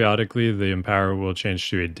 Periodically, the Empower will change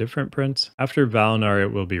to a different prince. After Valinar,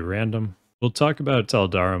 it will be random. We'll talk about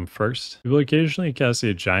Tal'Darim first. He will occasionally cast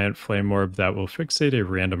a giant flame orb that will fixate a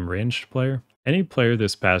random ranged player. Any player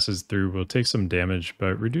this passes through will take some damage,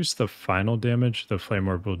 but reduce the final damage the flame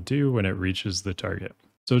orb will do when it reaches the target.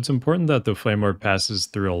 So it's important that the flame orb passes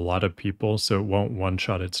through a lot of people so it won't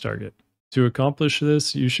one-shot its target. To accomplish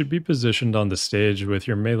this, you should be positioned on the stage with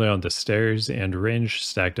your melee on the stairs and range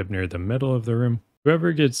stacked up near the middle of the room.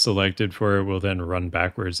 Whoever gets selected for it will then run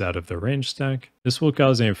backwards out of the range stack. This will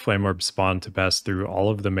cause a flame orb spawn to pass through all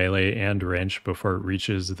of the melee and range before it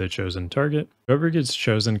reaches the chosen target. Whoever gets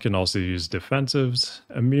chosen can also use defensives.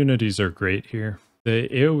 Immunities are great here. The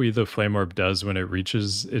AoE the flame orb does when it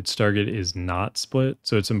reaches its target is not split,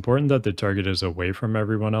 so it's important that the target is away from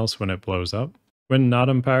everyone else when it blows up. When not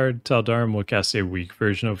empowered, Tal'Darim will cast a weak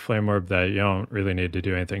version of flame orb that you don't really need to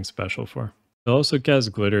do anything special for. They'll also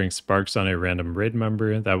cast Glittering Sparks on a random raid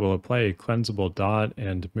member that will apply a cleansable dot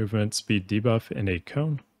and movement speed debuff in a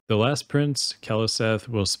cone. The last prince, Keliseth,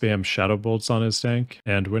 will spam Shadow Bolts on his tank,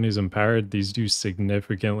 and when he's empowered, these do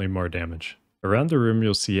significantly more damage. Around the room,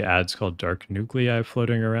 you'll see ads called Dark Nuclei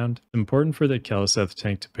floating around. It's important for the Keliseth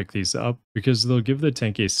tank to pick these up because they'll give the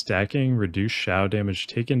tank a stacking, reduced Shadow damage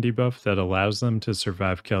taken debuff that allows them to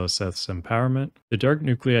survive Keliseth's empowerment. The Dark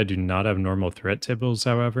Nuclei do not have normal threat tables,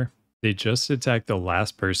 however. They just attack the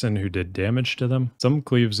last person who did damage to them. Some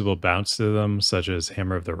cleaves will bounce to them, such as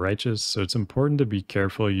Hammer of the Righteous, so it's important to be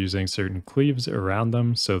careful using certain cleaves around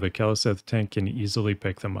them so the Keliseth tank can easily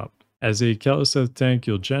pick them up. As a Keliseth tank,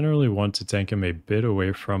 you'll generally want to tank him a bit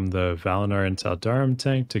away from the Valinor and Tal'Darim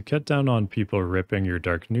tank to cut down on people ripping your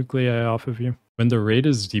Dark Nuclei off of you. When the raid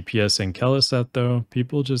is DPS and Keliseth though,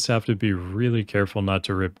 people just have to be really careful not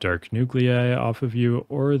to rip Dark Nuclei off of you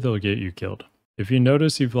or they'll get you killed. If you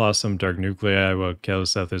notice you've lost some Dark Nuclei while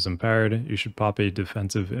Keliseth is empowered, you should pop a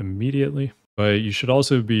defensive immediately, but you should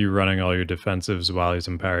also be running all your defensives while he's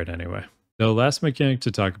empowered anyway. The last mechanic to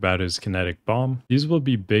talk about is Kinetic Bomb. These will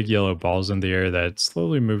be big yellow balls in the air that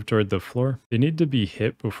slowly move toward the floor. They need to be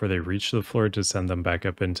hit before they reach the floor to send them back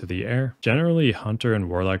up into the air. Generally, Hunter and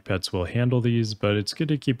Warlock pets will handle these, but it's good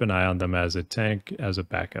to keep an eye on them as a tank as a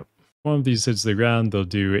backup. If one of these hits the ground, they'll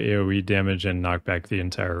do AoE damage and knock back the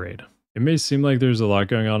entire raid. It may seem like there's a lot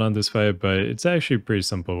going on this fight, but it's actually pretty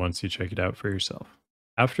simple once you check it out for yourself.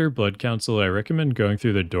 After Blood Council, I recommend going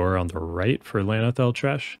through the door on the right for Lana'thel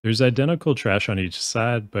trash. There's identical trash on each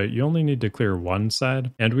side, but you only need to clear one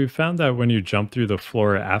side. And we've found that when you jump through the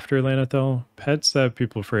floor after Lana'thel, pets that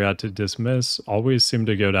people forgot to dismiss always seem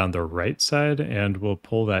to go down the right side and will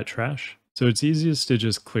pull that trash. So it's easiest to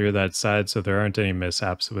just clear that side so there aren't any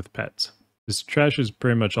mishaps with pets. This trash is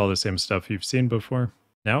pretty much all the same stuff you've seen before.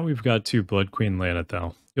 Now we've got 2 Blood Queen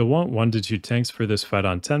Lana'thel. You'll want 1 to 2 tanks for this fight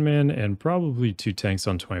on 10 man and probably 2 tanks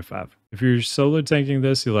on 25. If you're solo tanking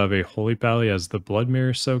this, you'll have a Holy Pally as the Blood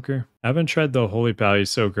Mirror Soaker. I haven't tried the Holy Pally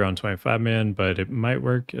Soaker on 25 man, but it might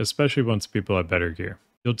work, especially once people have better gear.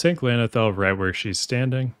 You'll tank Lana'thel right where she's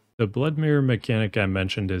standing. The Blood Mirror mechanic I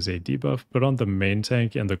mentioned is a debuff put on the main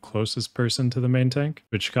tank and the closest person to the main tank,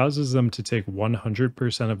 which causes them to take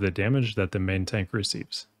 100% of the damage that the main tank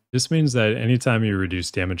receives. This means that anytime you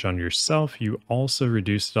reduce damage on yourself, you also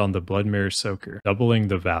reduce it on the Blood Mirror Soaker, doubling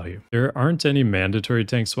the value. There aren't any mandatory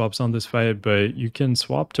tank swaps on this fight, but you can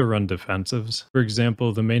swap to run defensives. For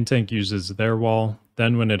example, the main tank uses their wall,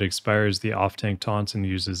 then when it expires, the off-tank taunts and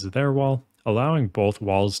uses their wall, allowing both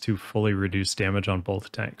walls to fully reduce damage on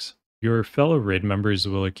both tanks. Your fellow raid members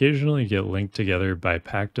will occasionally get linked together by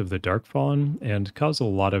Pact of the Darkfallen and cause a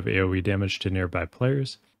lot of AoE damage to nearby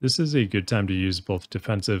players. This is a good time to use both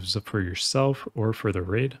defensives for yourself or for the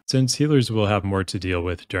raid, since healers will have more to deal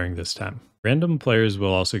with during this time. Random players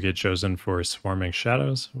will also get chosen for Swarming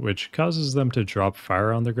Shadows, which causes them to drop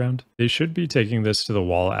fire on the ground. They should be taking this to the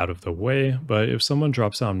wall out of the way, but if someone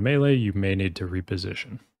drops on melee, you may need to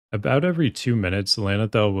reposition. About every 2 minutes,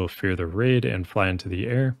 Lana'thel will fear the raid and fly into the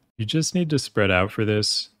air. You just need to spread out for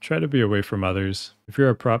this, try to be away from others. If you're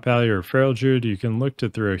a Prot Pally or a Feral Druid, you can look to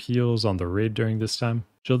throw heals on the raid during this time.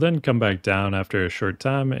 She'll then come back down after a short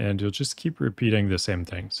time and you'll just keep repeating the same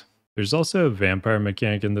things. There's also a vampire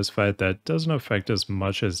mechanic in this fight that doesn't affect as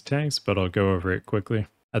much as tanks, but I'll go over it quickly.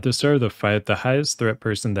 At the start of the fight, the highest threat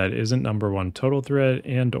person that isn't number 1 total threat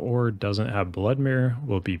and or doesn't have Blood Mirror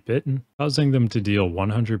will be bitten, causing them to deal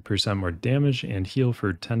 100% more damage and heal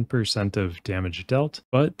for 10% of damage dealt,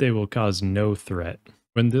 but they will cause no threat.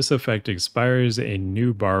 When this effect expires, a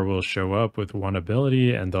new bar will show up with 1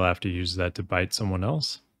 ability and they'll have to use that to bite someone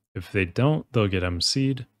else. If they don't, they'll get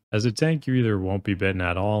MC'd. As a tank, you either won't be bitten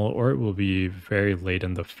at all or it will be very late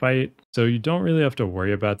in the fight, so you don't really have to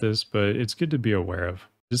worry about this, but it's good to be aware of.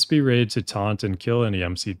 Just be ready to taunt and kill any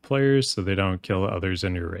MC'd players so they don't kill others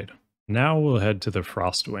in your raid. Now we'll head to the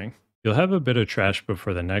Frostwing. You'll have a bit of trash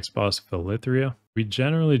before the next boss, Valithria. We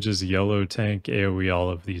generally just YOLO tank AoE all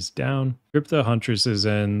of these down. Grip the Huntresses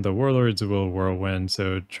in, the Warlords will Whirlwind,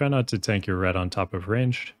 so try not to tank your red on top of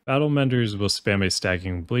ranged. Battle Menders will spam a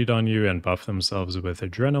stacking bleed on you and buff themselves with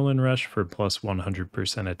Adrenaline Rush for plus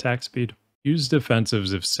 100% attack speed. Use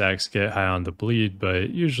defensives if stacks get high on the bleed, but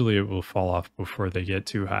usually it will fall off before they get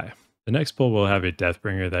too high. The next pull will have a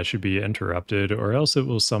Deathbringer that should be interrupted, or else it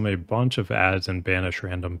will summon a bunch of ads and banish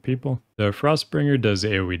random people. The Frostbringer does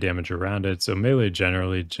AoE damage around it, so melee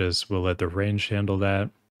generally just will let the range handle that.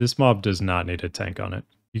 This mob does not need a tank on it.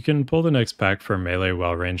 You can pull the next pack for melee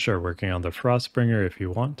while ranged are working on the Frostbringer if you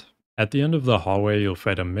want. At the end of the hallway, you'll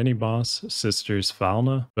fight a mini-boss, Sisters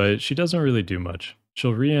Falna, but she doesn't really do much.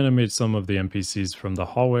 She'll reanimate some of the NPCs from the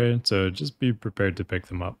hallway, so just be prepared to pick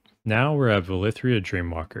them up. Now we're at Valithria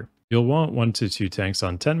Dreamwalker. You'll want 1 to 2 tanks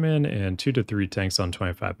on 10 man and 2 to 3 tanks on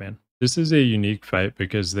 25 man. This is a unique fight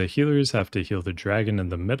because the healers have to heal the dragon in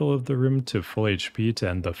the middle of the room to full HP to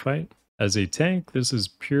end the fight. As a tank, this is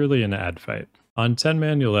purely an ad fight. On 10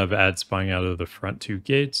 man, you'll have ads spawning out of the front 2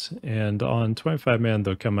 gates, and on 25 man,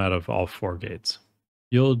 they'll come out of all 4 gates.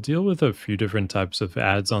 You'll deal with a few different types of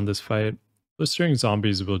ads on this fight. Blistering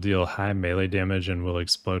zombies will deal high melee damage and will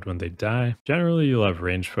explode when they die. Generally, you'll have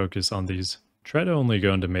range focus on these. Try to only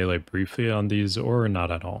go into melee briefly on these or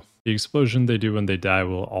not at all. The explosion they do when they die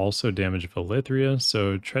will also damage Valithria,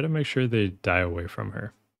 so try to make sure they die away from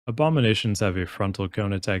her. Abominations have a frontal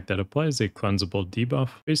cone attack that applies a cleansable debuff,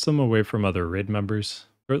 face them away from other raid members.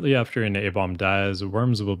 Shortly after an A-bomb dies,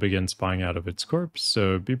 worms will begin spawning out of its corpse,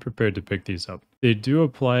 so be prepared to pick these up. They do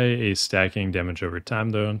apply a stacking damage over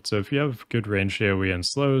time though, so if you have good range AoE and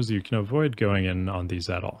slows, you can avoid going in on these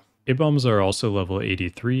at all. A-bombs are also level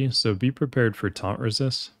 83, so be prepared for taunt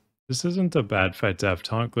resist. This isn't a bad fight to have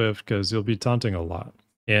taunt glyph because you'll be taunting a lot,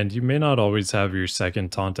 and you may not always have your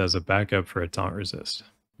second taunt as a backup for a taunt resist.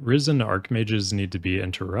 Risen Archmages need to be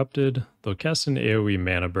interrupted. They'll cast an AoE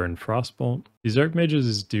mana burn Frostbolt. These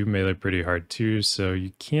Archmages do melee pretty hard too, so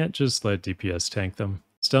you can't just let DPS tank them.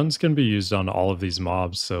 Stuns can be used on all of these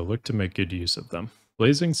mobs, so look to make good use of them.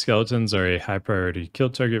 Blazing Skeletons are a high priority kill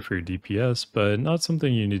target for your DPS, but not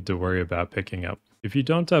something you need to worry about picking up. If you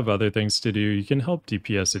don't have other things to do, you can help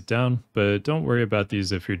DPS it down, but don't worry about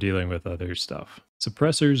these if you're dealing with other stuff.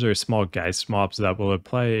 Suppressors are small Geist mobs that will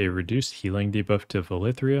apply a reduced healing debuff to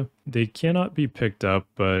Valithria. They cannot be picked up,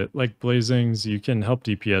 but like Blazings, you can help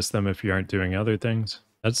DPS them if you aren't doing other things.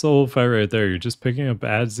 That's the whole fight right there. You're just picking up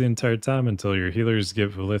ads the entire time until your healers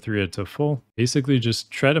get Valithria to full. Basically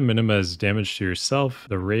just try to minimize damage to yourself,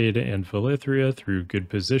 the raid, and Valithria through good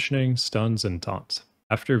positioning, stuns, and taunts.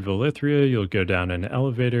 After Valithria, you'll go down an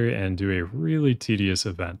elevator and do a really tedious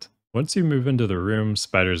event. Once you move into the room,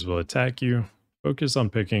 spiders will attack you. Focus on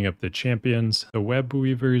picking up the champions. The web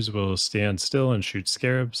weavers will stand still and shoot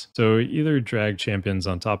scarabs, so either drag champions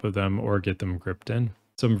on top of them or get them gripped in.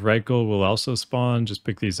 Some Reichel will also spawn, just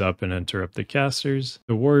pick these up and interrupt the casters.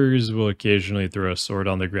 The warriors will occasionally throw a sword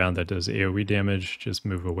on the ground that does AoE damage, just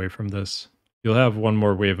move away from this. You'll have one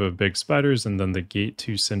more wave of big spiders and then the gate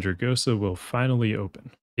to Sindragosa will finally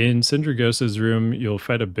open. In Sindragosa's room, you'll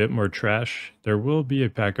fight a bit more trash. There will be a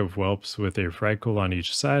pack of whelps with a Reichel on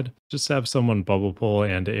each side. Just have someone bubble pull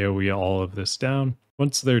and AoE all of this down.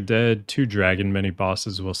 Once they're dead, 2 dragon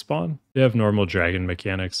mini-bosses will spawn. They have normal dragon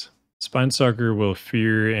mechanics. Spinestalker will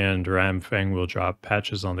fear and Ramfang will drop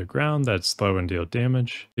patches on the ground that slow and deal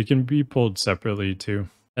damage. They can be pulled separately too.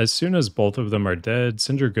 As soon as both of them are dead,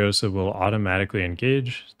 Sindragosa will automatically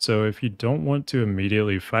engage, so if you don't want to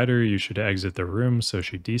immediately fight her, you should exit the room so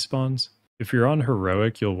she despawns. If you're on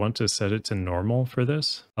Heroic, you'll want to set it to normal for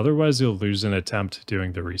this, otherwise you'll lose an attempt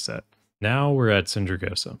doing the reset. Now we're at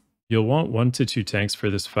Sindragosa. You'll want 1 to 2 tanks for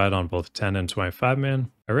this fight on both 10 and 25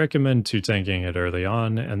 man. I recommend 2 tanking it early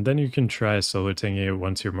on, and then you can try solo tanking it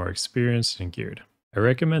once you're more experienced and geared. I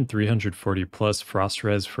recommend 340 plus Frost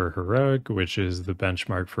Res for Heroic, which is the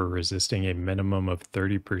benchmark for resisting a minimum of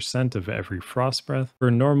 30% of every Frost Breath. For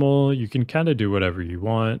normal, you can kind of do whatever you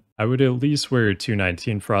want. I would at least wear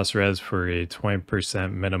 219 Frost Res for a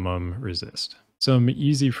 20% minimum resist. Some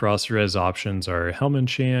easy Frost Res options are Helm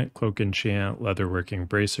Enchant, Cloak Enchant, Leatherworking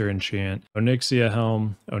Bracer Enchant, Onyxia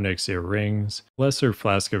Helm, Onyxia Rings, Lesser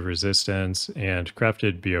Flask of Resistance, and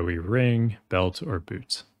Crafted BOE Ring, Belt, or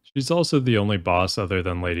Boots. She's also the only boss other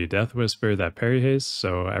than Lady Deathwhisper that parry haste,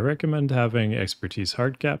 so I recommend having Expertise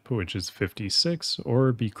Hardcap, which is 56,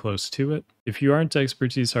 or be close to it. If you aren't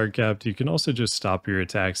Expertise Hardcapped, you can also just stop your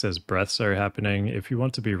attacks as breaths are happening if you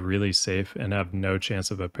want to be really safe and have no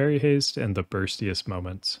chance of a parry haste and the burstiest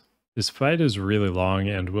moments. This fight is really long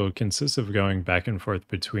and will consist of going back and forth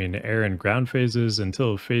between air and ground phases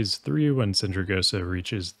until phase 3 when Sindragosa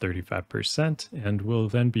reaches 35% and will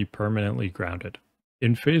then be permanently grounded.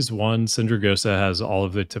 In phase 1, Sindragosa has all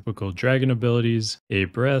of the typical dragon abilities, a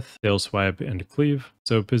breath, tail swipe, and cleave,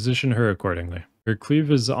 so position her accordingly. Her cleave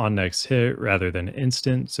is on next hit rather than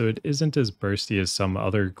instant, so it isn't as bursty as some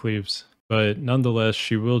other cleaves, but nonetheless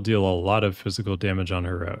she will deal a lot of physical damage on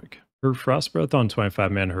Heroic. Her Frost Breath on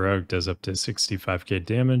 25-man Heroic does up to 65k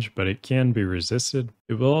damage, but it can be resisted.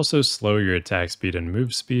 It will also slow your attack speed and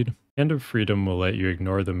move speed. Hand of Freedom will let you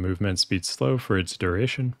ignore the movement speed slow for its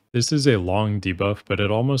duration. This is a long debuff, but it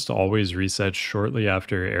almost always resets shortly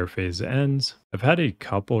after air phase ends. I've had a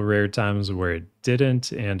couple rare times where it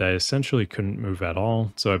didn't, and I essentially couldn't move at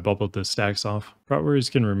all, so I bubbled the stacks off.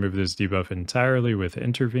 Bratwurst can remove this debuff entirely with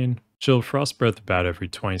Intervene. She'll Frost Breath about every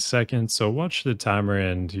 20 seconds, so watch the timer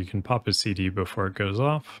and you can pop a CD before it goes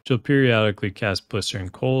off. She'll periodically cast Blistering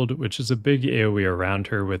Cold, which is a big AoE around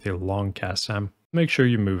her with a long cast time. Make sure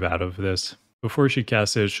you move out of this. Before she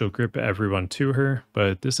casts it, she'll grip everyone to her,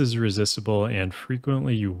 but this is resistible and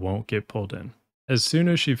frequently you won't get pulled in. As soon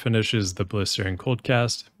as she finishes the Blistering Cold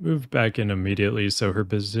cast, move back in immediately so her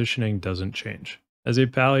positioning doesn't change. As a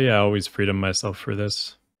pally, I always freedom myself for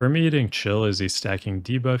this. Permeating Chill is a stacking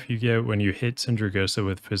debuff you get when you hit Sindragosa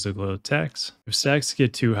with physical attacks. If stacks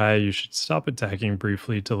get too high, you should stop attacking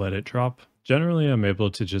briefly to let it drop. Generally, I'm able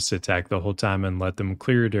to just attack the whole time and let them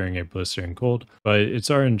clear during a Blistering Cold, but it's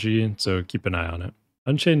RNG, so keep an eye on it.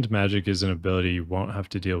 Unchained Magic is an ability you won't have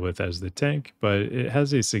to deal with as the tank, but it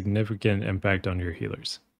has a significant impact on your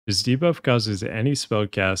healers. This debuff causes any spell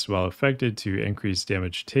cast while affected to increase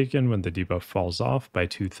damage taken when the debuff falls off by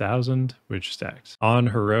 2000, which stacks. On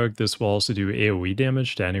Heroic, this will also do AoE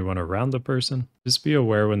damage to anyone around the person. Just be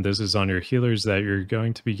aware when this is on your healers that you're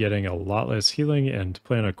going to be getting a lot less healing and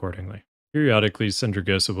plan accordingly. Periodically,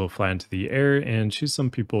 Sindragosa will fly into the air and choose some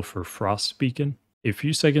people for Frost Beacon. A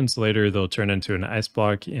few seconds later, they'll turn into an ice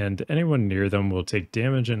block, and anyone near them will take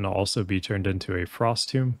damage and also be turned into a Frost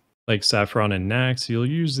Tomb. Like Saffron and Nax, you'll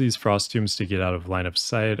use these Frost Tombs to get out of line of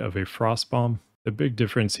sight of a Frost Bomb. The big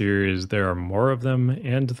difference here is there are more of them,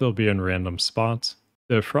 and they'll be in random spots.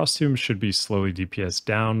 The Frost Tombs should be slowly DPS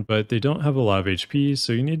down, but they don't have a lot of HP,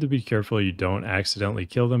 so you need to be careful you don't accidentally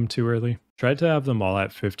kill them too early. Try to have them all at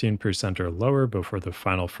 15% or lower before the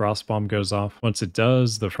final Frost Bomb goes off. Once it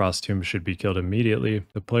does, the Frost Tomb should be killed immediately.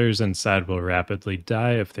 The players inside will rapidly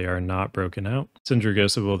die if they are not broken out.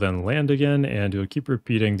 Sindragosa will then land again, and you'll keep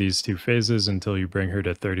repeating these two phases until you bring her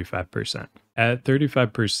to 35%. At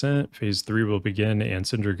 35%, phase 3 will begin, and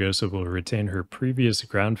Sindragosa will retain her previous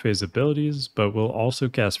ground phase abilities, but will also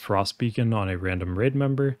cast Frost Beacon on a random raid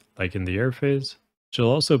member, like in the air phase. She'll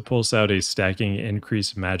also pulse out a stacking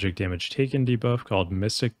increased magic damage taken debuff called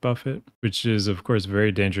Mystic Buffet, which is of course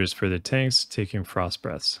very dangerous for the tanks taking frost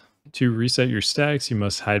breaths. To reset your stacks, you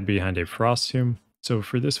must hide behind a Frost Tomb. So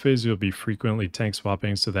for this phase, you'll be frequently tank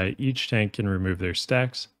swapping so that each tank can remove their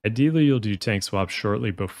stacks. Ideally, you'll do tank swaps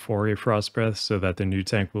shortly before a Frost Breath so that the new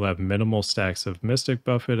tank will have minimal stacks of Mystic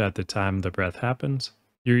Buffet at the time the breath happens.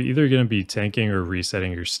 You're either going to be tanking or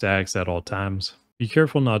resetting your stacks at all times. Be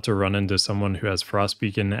careful not to run into someone who has Frost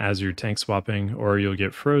Beacon as you're tank swapping, or you'll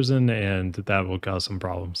get frozen and that will cause some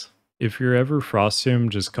problems. If you're ever Frost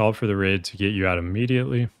Tomb, just call for the raid to get you out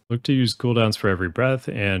immediately. Look to use cooldowns for every breath,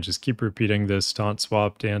 and just keep repeating this taunt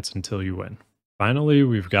swap dance until you win. Finally,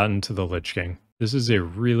 we've gotten to the Lich King. This is a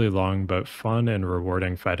really long but fun and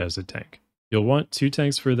rewarding fight as a tank. You'll want 2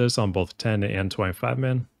 tanks for this on both 10 and 25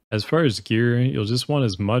 man. As far as gear, you'll just want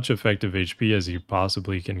as much effective HP as you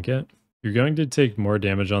possibly can get. You're going to take more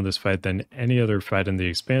damage on this fight than any other fight in the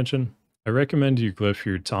expansion. I recommend you glyph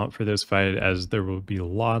your taunt for this fight as there will be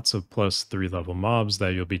lots of +3 level mobs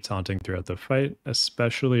that you'll be taunting throughout the fight,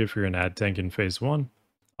 especially if you're an ad tank in phase 1.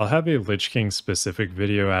 I'll have a Lich King specific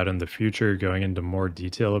video out in the future going into more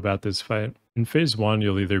detail about this fight. In phase 1,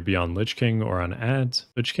 you'll either be on Lich King or on ads.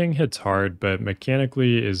 Lich King hits hard, but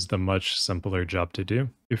mechanically is the much simpler job to do.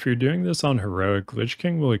 If you're doing this on Heroic, Lich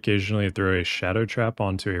King will occasionally throw a Shadow Trap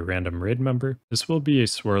onto a random raid member. This will be a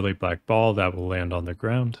swirly black ball that will land on the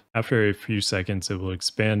ground. After a few seconds, it will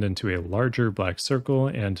expand into a larger black circle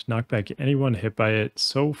and knock back anyone hit by it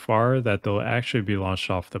so far that they'll actually be launched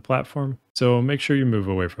off the platform. So make sure you move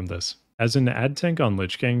away from this. As an ad tank on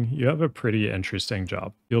Lich King, you have a pretty interesting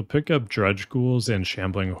job. You'll pick up Drudge Ghouls and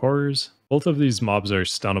Shambling Horrors. Both of these mobs are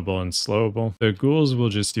stunnable and slowable. The ghouls will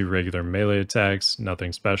just do regular melee attacks,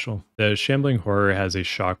 nothing special. The Shambling Horror has a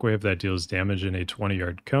shockwave that deals damage in a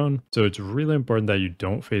 20-yard cone, so it's really important that you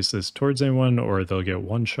don't face this towards anyone or they'll get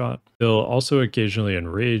one shot. They'll also occasionally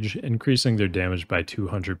enrage, increasing their damage by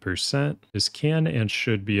 200%. This can and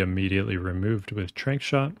should be immediately removed with Trank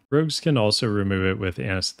Shot. Rogues can also remove it with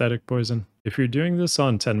Anesthetic Poison. If you're doing this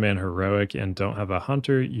on 10-man Heroic and don't have a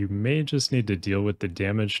Hunter, you may just need to deal with the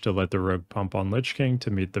damage to let the Rogue pump on Lich King to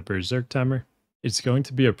meet the Berserk timer. It's going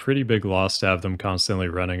to be a pretty big loss to have them constantly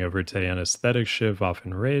running over to Anesthetic Shiv off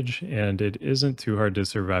Enrage, and it isn't too hard to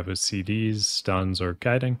survive with CDs, stuns, or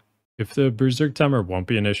kiting. If the Berserk timer won't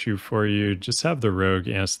be an issue for you, just have the Rogue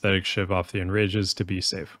Anesthetic Shiv off the Enrages to be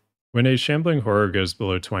safe. When a Shambling Horror goes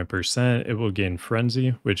below 20%, it will gain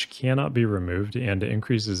Frenzy, which cannot be removed, and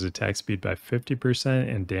increases attack speed by 50%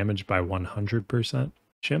 and damage by 100%.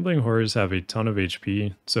 Shambling Horrors have a ton of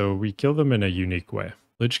HP, so we kill them in a unique way.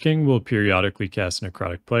 Lich King will periodically cast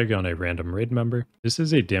Necrotic Plague on a random raid member. This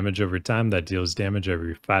is a damage over time that deals damage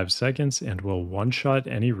every 5 seconds and will one-shot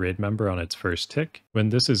any raid member on its first tick. When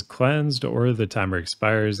this is cleansed or the timer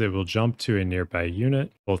expires, it will jump to a nearby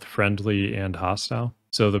unit, both friendly and hostile.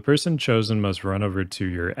 So the person chosen must run over to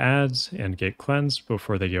your ads and get cleansed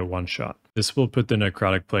before they get one shot. This will put the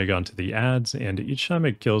Necrotic Plague onto the ads, and each time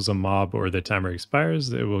it kills a mob or the timer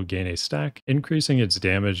expires, it will gain a stack, increasing its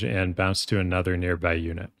damage and bounce to another nearby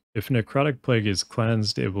unit. If Necrotic Plague is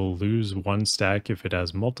cleansed, it will lose one stack if it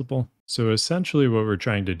has multiple. So essentially what we're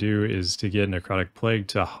trying to do is to get Necrotic Plague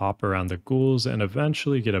to hop around the ghouls and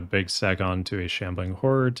eventually get a big stack onto a Shambling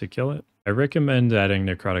Horror to kill it. I recommend adding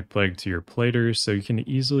Necrotic Plague to your plater so you can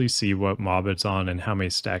easily see what mob it's on and how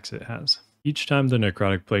many stacks it has. Each time the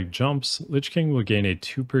Necrotic Plague jumps, Lich King will gain a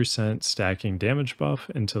 2% stacking damage buff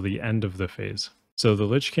until the end of the phase. So the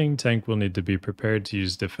Lich King tank will need to be prepared to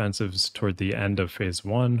use defensives toward the end of phase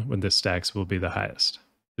 1 when the stacks will be the highest.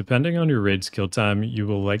 Depending on your raid's kill time, you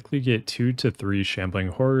will likely get 2 to 3 Shambling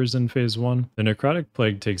Horrors in phase 1. The Necrotic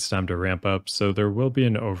Plague takes time to ramp up, so there will be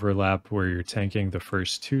an overlap where you're tanking the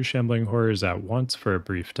first 2 Shambling Horrors at once for a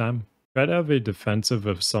brief time. Try to have a defensive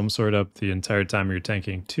of some sort up the entire time you're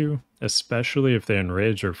tanking 2, especially if they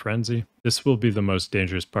enrage or frenzy. This will be the most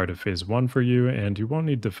dangerous part of phase 1 for you, and you won't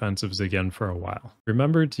need defensives again for a while.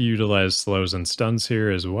 Remember to utilize slows and stuns here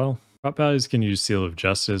as well. Prop allies can use Seal of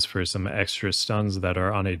Justice for some extra stuns that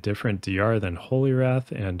are on a different DR than Holy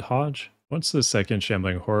Wrath and Hodge. Once the second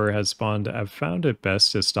Shambling Horror has spawned, I've found it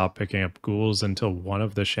best to stop picking up ghouls until one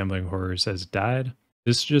of the Shambling Horrors has died.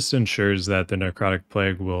 This just ensures that the Necrotic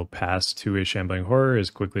Plague will pass to a Shambling Horror as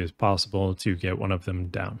quickly as possible to get one of them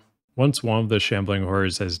down. Once one of the Shambling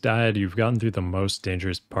Horrors has died, you've gotten through the most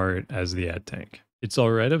dangerous part as the ad tank. It's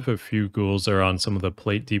alright if a few ghouls are on some of the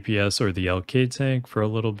plate DPS or the LK tank for a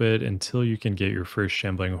little bit until you can get your first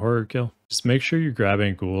Shambling Horror kill. Just make sure you're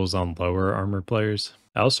grabbing ghouls on lower armor players.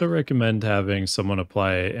 I also recommend having someone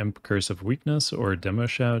apply Imp Curse of Weakness or Demo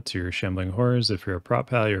Shout to your Shambling Horrors if you're a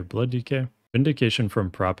Prop Ally or Blood DK. Vindication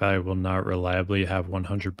from Prop Ally will not reliably have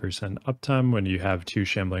 100% uptime when you have 2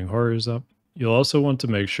 Shambling Horrors up. You'll also want to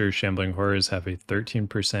make sure Shambling Horrors have a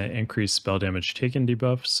 13% increased spell damage taken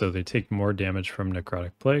debuff, so they take more damage from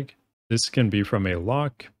Necrotic Plague. This can be from a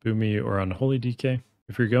Lock, Boomy, or Unholy DK.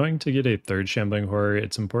 If you're going to get a third Shambling Horror,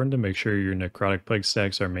 it's important to make sure your Necrotic Plague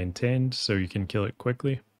stacks are maintained so you can kill it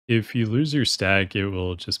quickly. If you lose your stack, it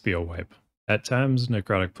will just be a wipe. At times,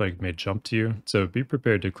 Necrotic Plague may jump to you, so be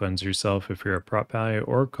prepared to cleanse yourself if you're a Prop Ally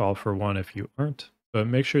or call for one if you aren't. But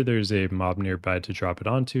make sure there's a mob nearby to drop it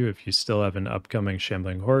onto if you still have an upcoming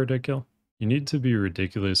Shambling Horror to kill. You need to be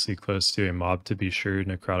ridiculously close to a mob to be sure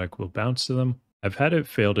Necrotic will bounce to them. I've had it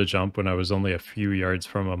fail to jump when I was only a few yards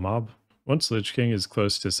from a mob. Once Lich King is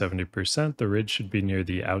close to 70%, the raid should be near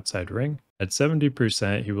the outside ring. At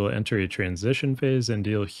 70%, he will enter a transition phase and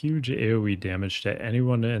deal huge AoE damage to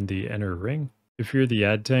anyone in the inner ring. If you're the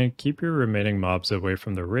ad tank, keep your remaining mobs away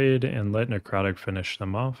from the raid and let Necrotic finish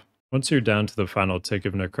them off. Once you're down to the final tick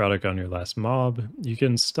of Necrotic on your last mob, you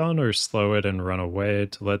can stun or slow it and run away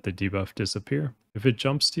to let the debuff disappear. If it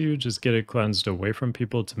jumps to you, just get it cleansed away from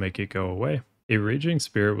people to make it go away. A Raging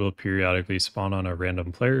Spirit will periodically spawn on a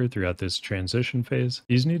random player throughout this transition phase.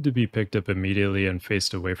 These need to be picked up immediately and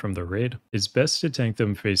faced away from the raid. It's best to tank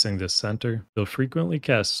them facing the center. They'll frequently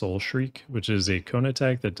cast Soul Shriek, which is a cone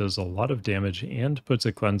attack that does a lot of damage and puts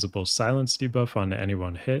a cleansable silence debuff on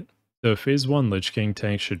anyone hit. The phase 1 Lich King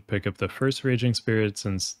tank should pick up the first Raging Spirit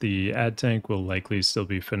since the ad tank will likely still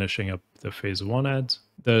be finishing up the phase 1 ads.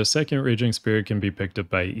 The second Raging Spirit can be picked up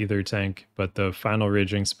by either tank, but the final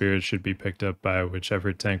Raging Spirit should be picked up by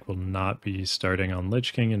whichever tank will not be starting on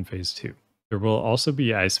Lich King in phase 2. There will also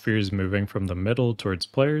be Ice Spheres moving from the middle towards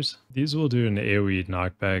players. These will do an AoE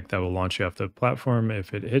knockback that will launch you off the platform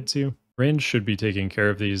if it hits you. Range should be taking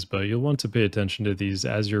care of these, but you'll want to pay attention to these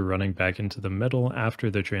as you're running back into the middle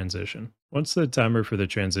after the transition. Once the timer for the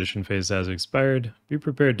transition phase has expired, be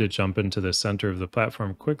prepared to jump into the center of the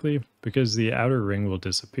platform quickly because the outer ring will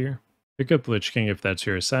disappear. Pick up Lich King if that's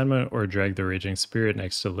your assignment, or drag the Raging Spirit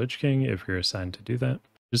next to Lich King if you're assigned to do that.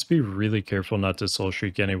 Just be really careful not to Soul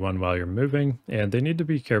Shriek anyone while you're moving, and they need to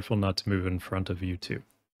be careful not to move in front of you too.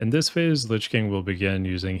 In this phase, Lich King will begin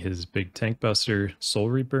using his big tank buster, Soul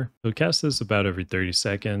Reaper. He'll cast this about every 30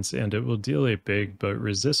 seconds, and it will deal a big but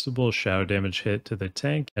resistible shadow damage hit to the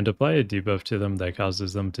tank and apply a debuff to them that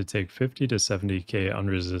causes them to take 50 to 70k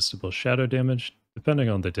unresistible shadow damage. depending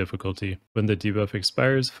on the difficulty, when the debuff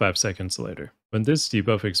expires 5 seconds later. When this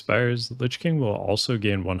debuff expires, Lich King will also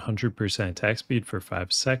gain 100% attack speed for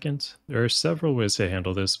 5 seconds. There are several ways to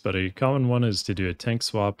handle this, but a common one is to do a tank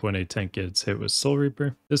swap when a tank gets hit with Soul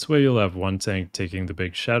Reaper. This way you'll have one tank taking the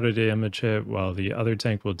big shadow damage hit, while the other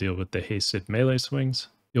tank will deal with the hasted melee swings.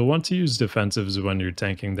 You'll want to use defensives when you're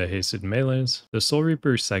tanking the hasted melees. The Soul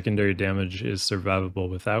Reaper's secondary damage is survivable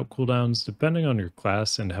without cooldowns depending on your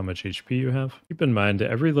class and how much HP you have. Keep in mind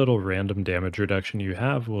every little random damage reduction you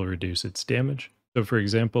have will reduce its damage. So for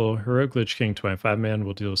example, Heroic Lich King 25-man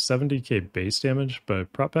will deal 70k base damage,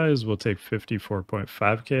 but Prop Eyes will take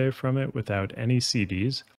 54.5k from it without any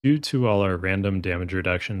CDs due to all our random damage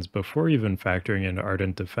reductions before even factoring in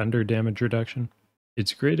Ardent Defender damage reduction.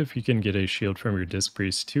 It's great if you can get a shield from your Disc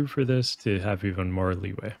Priest too for this to have even more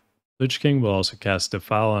leeway. Lich King will also cast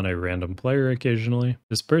Defile on a random player occasionally.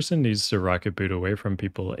 This person needs to rocket boot away from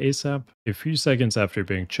people ASAP. A few seconds after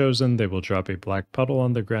being chosen, they will drop a black puddle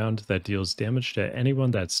on the ground that deals damage to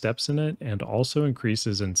anyone that steps in it and also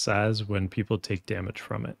increases in size when people take damage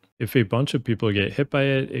from it. If a bunch of people get hit by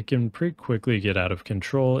it, it can pretty quickly get out of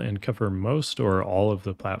control and cover most or all of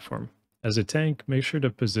the platform. As a tank, make sure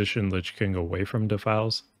to position Lich King away from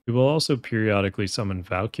Defiles. You will also periodically summon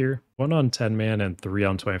Valkyr, 1 on 10-man and 3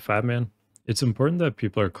 on 25-man. It's important that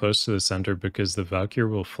people are close to the center because the Valkyr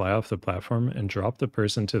will fly off the platform and drop the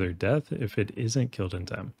person to their death if it isn't killed in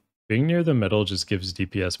time. Being near the middle just gives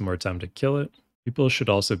DPS more time to kill it. People should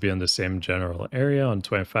also be in the same general area on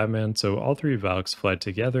 25-man so all 3 Valks fly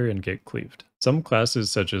together and get cleaved. Some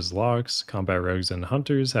classes such as Locks, Combat Rogues, and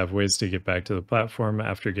Hunters have ways to get back to the platform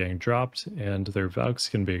after getting dropped, and their Valks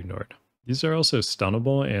can be ignored. These are also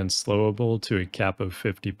stunnable and slowable to a cap of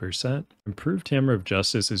 50%. Improved Hammer of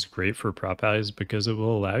Justice is great for Prop Eyes because it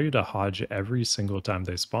will allow you to hodge every single time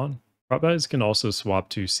they spawn. Prop Eyes can also swap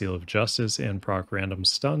to Seal of Justice and proc random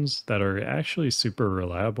stuns that are actually super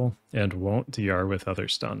reliable and won't DR with other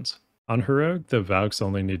stuns. On Heroic, the Valks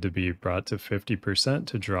only need to be brought to 50%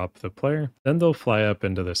 to drop the player, then they'll fly up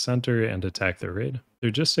into the center and attack the raid.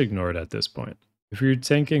 They're just ignored at this point. If you're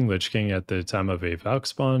tanking Lich King at the time of a Valk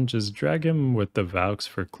spawn, just drag him with the Valks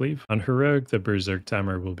for cleave. On Heroic, the Berserk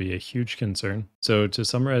timer will be a huge concern. So to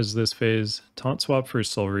summarize this phase, taunt swap for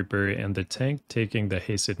Soul Reaper and the tank taking the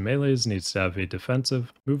hasted melees needs to have a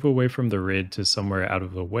defensive. Move away from the raid to somewhere out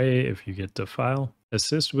of the way if you get Defile.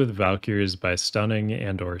 Assist with Valkyries by stunning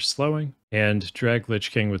and or slowing. And drag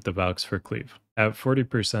Lich King with the Valks for cleave. At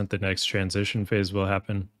 40% the next transition phase will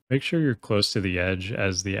happen. Make sure you're close to the edge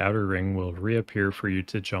as the outer ring will reappear for you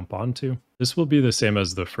to jump onto. This will be the same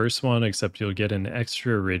as the first one except you'll get an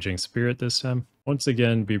extra Raging Spirit this time. Once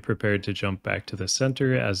again, be prepared to jump back to the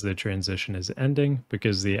center as the transition is ending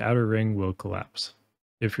because the outer ring will collapse.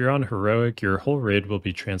 If you're on Heroic, your whole raid will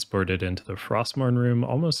be transported into the Frostmourne room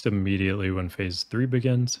almost immediately when phase 3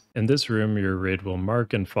 begins. In this room, your raid will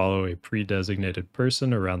mark and follow a pre-designated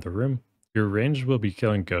person around the room. Your range will be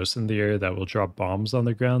killing ghosts in the air that will drop bombs on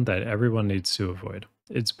the ground that everyone needs to avoid.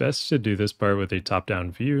 It's best to do this part with a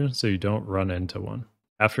top-down view so you don't run into one.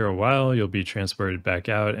 After a while, you'll be transported back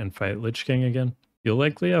out and fight Lich King again. You'll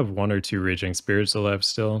likely have 1 or 2 Raging Spirits alive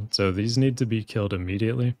still, so these need to be killed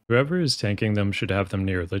immediately. Whoever is tanking them should have them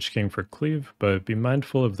near Lich King for cleave, but be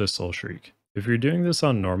mindful of the Soul Shriek. If you're doing this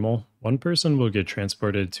on normal, one person will get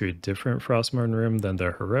transported to a different Frostmourne room than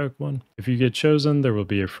the Heroic one. If you get chosen, there will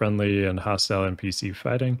be a friendly and hostile NPC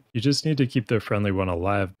fighting. You just need to keep the friendly one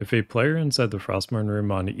alive. If a player inside the Frostmourne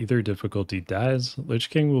room on either difficulty dies, Lich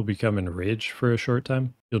King will become enraged for a short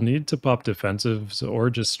time. You'll need to pop defensives or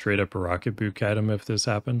just straight up a rocket boot kite him if this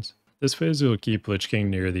happens. This phase will keep Lich King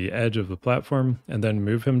near the edge of the platform and then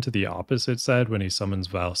move him to the opposite side when he summons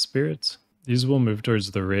Vile Spirits. These will move towards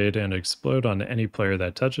the raid and explode on any player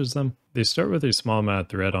that touches them. They start with a small amount of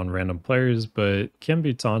threat on random players, but can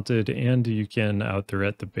be taunted and you can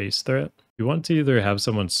out-threat the base threat. You want to either have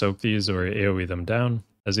someone soak these or AoE them down.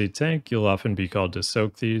 As a tank, you'll often be called to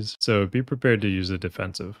soak these, so be prepared to use a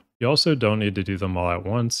defensive. You also don't need to do them all at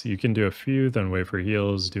once. You can do a few, then wait for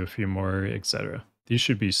heals, do a few more, etc. These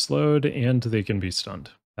should be slowed and they can be stunned.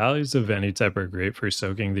 Valleys of any type are great for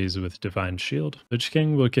soaking these with Divine Shield. Lich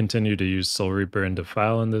King will continue to use Soul Reaper and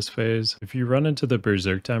Defile in this phase. If you run into the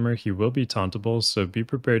Berserk timer, he will be tauntable, so be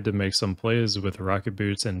prepared to make some plays with rocket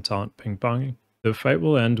boots and taunt ping-ponging. The fight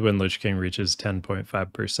will end when Lich King reaches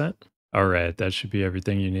 10.5%. Alright, that should be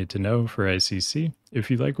everything you need to know for ICC. If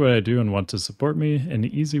you like what I do and want to support me, an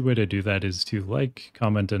easy way to do that is to like,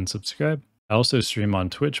 comment, and subscribe. I also stream on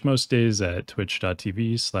Twitch most days at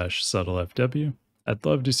twitch.tv/subtlefw. I'd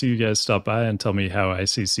love to see you guys stop by and tell me how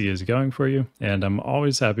ICC is going for you, and I'm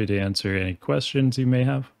always happy to answer any questions you may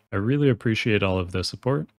have. I really appreciate all of the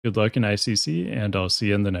support. Good luck in ICC, and I'll see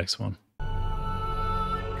you in the next one.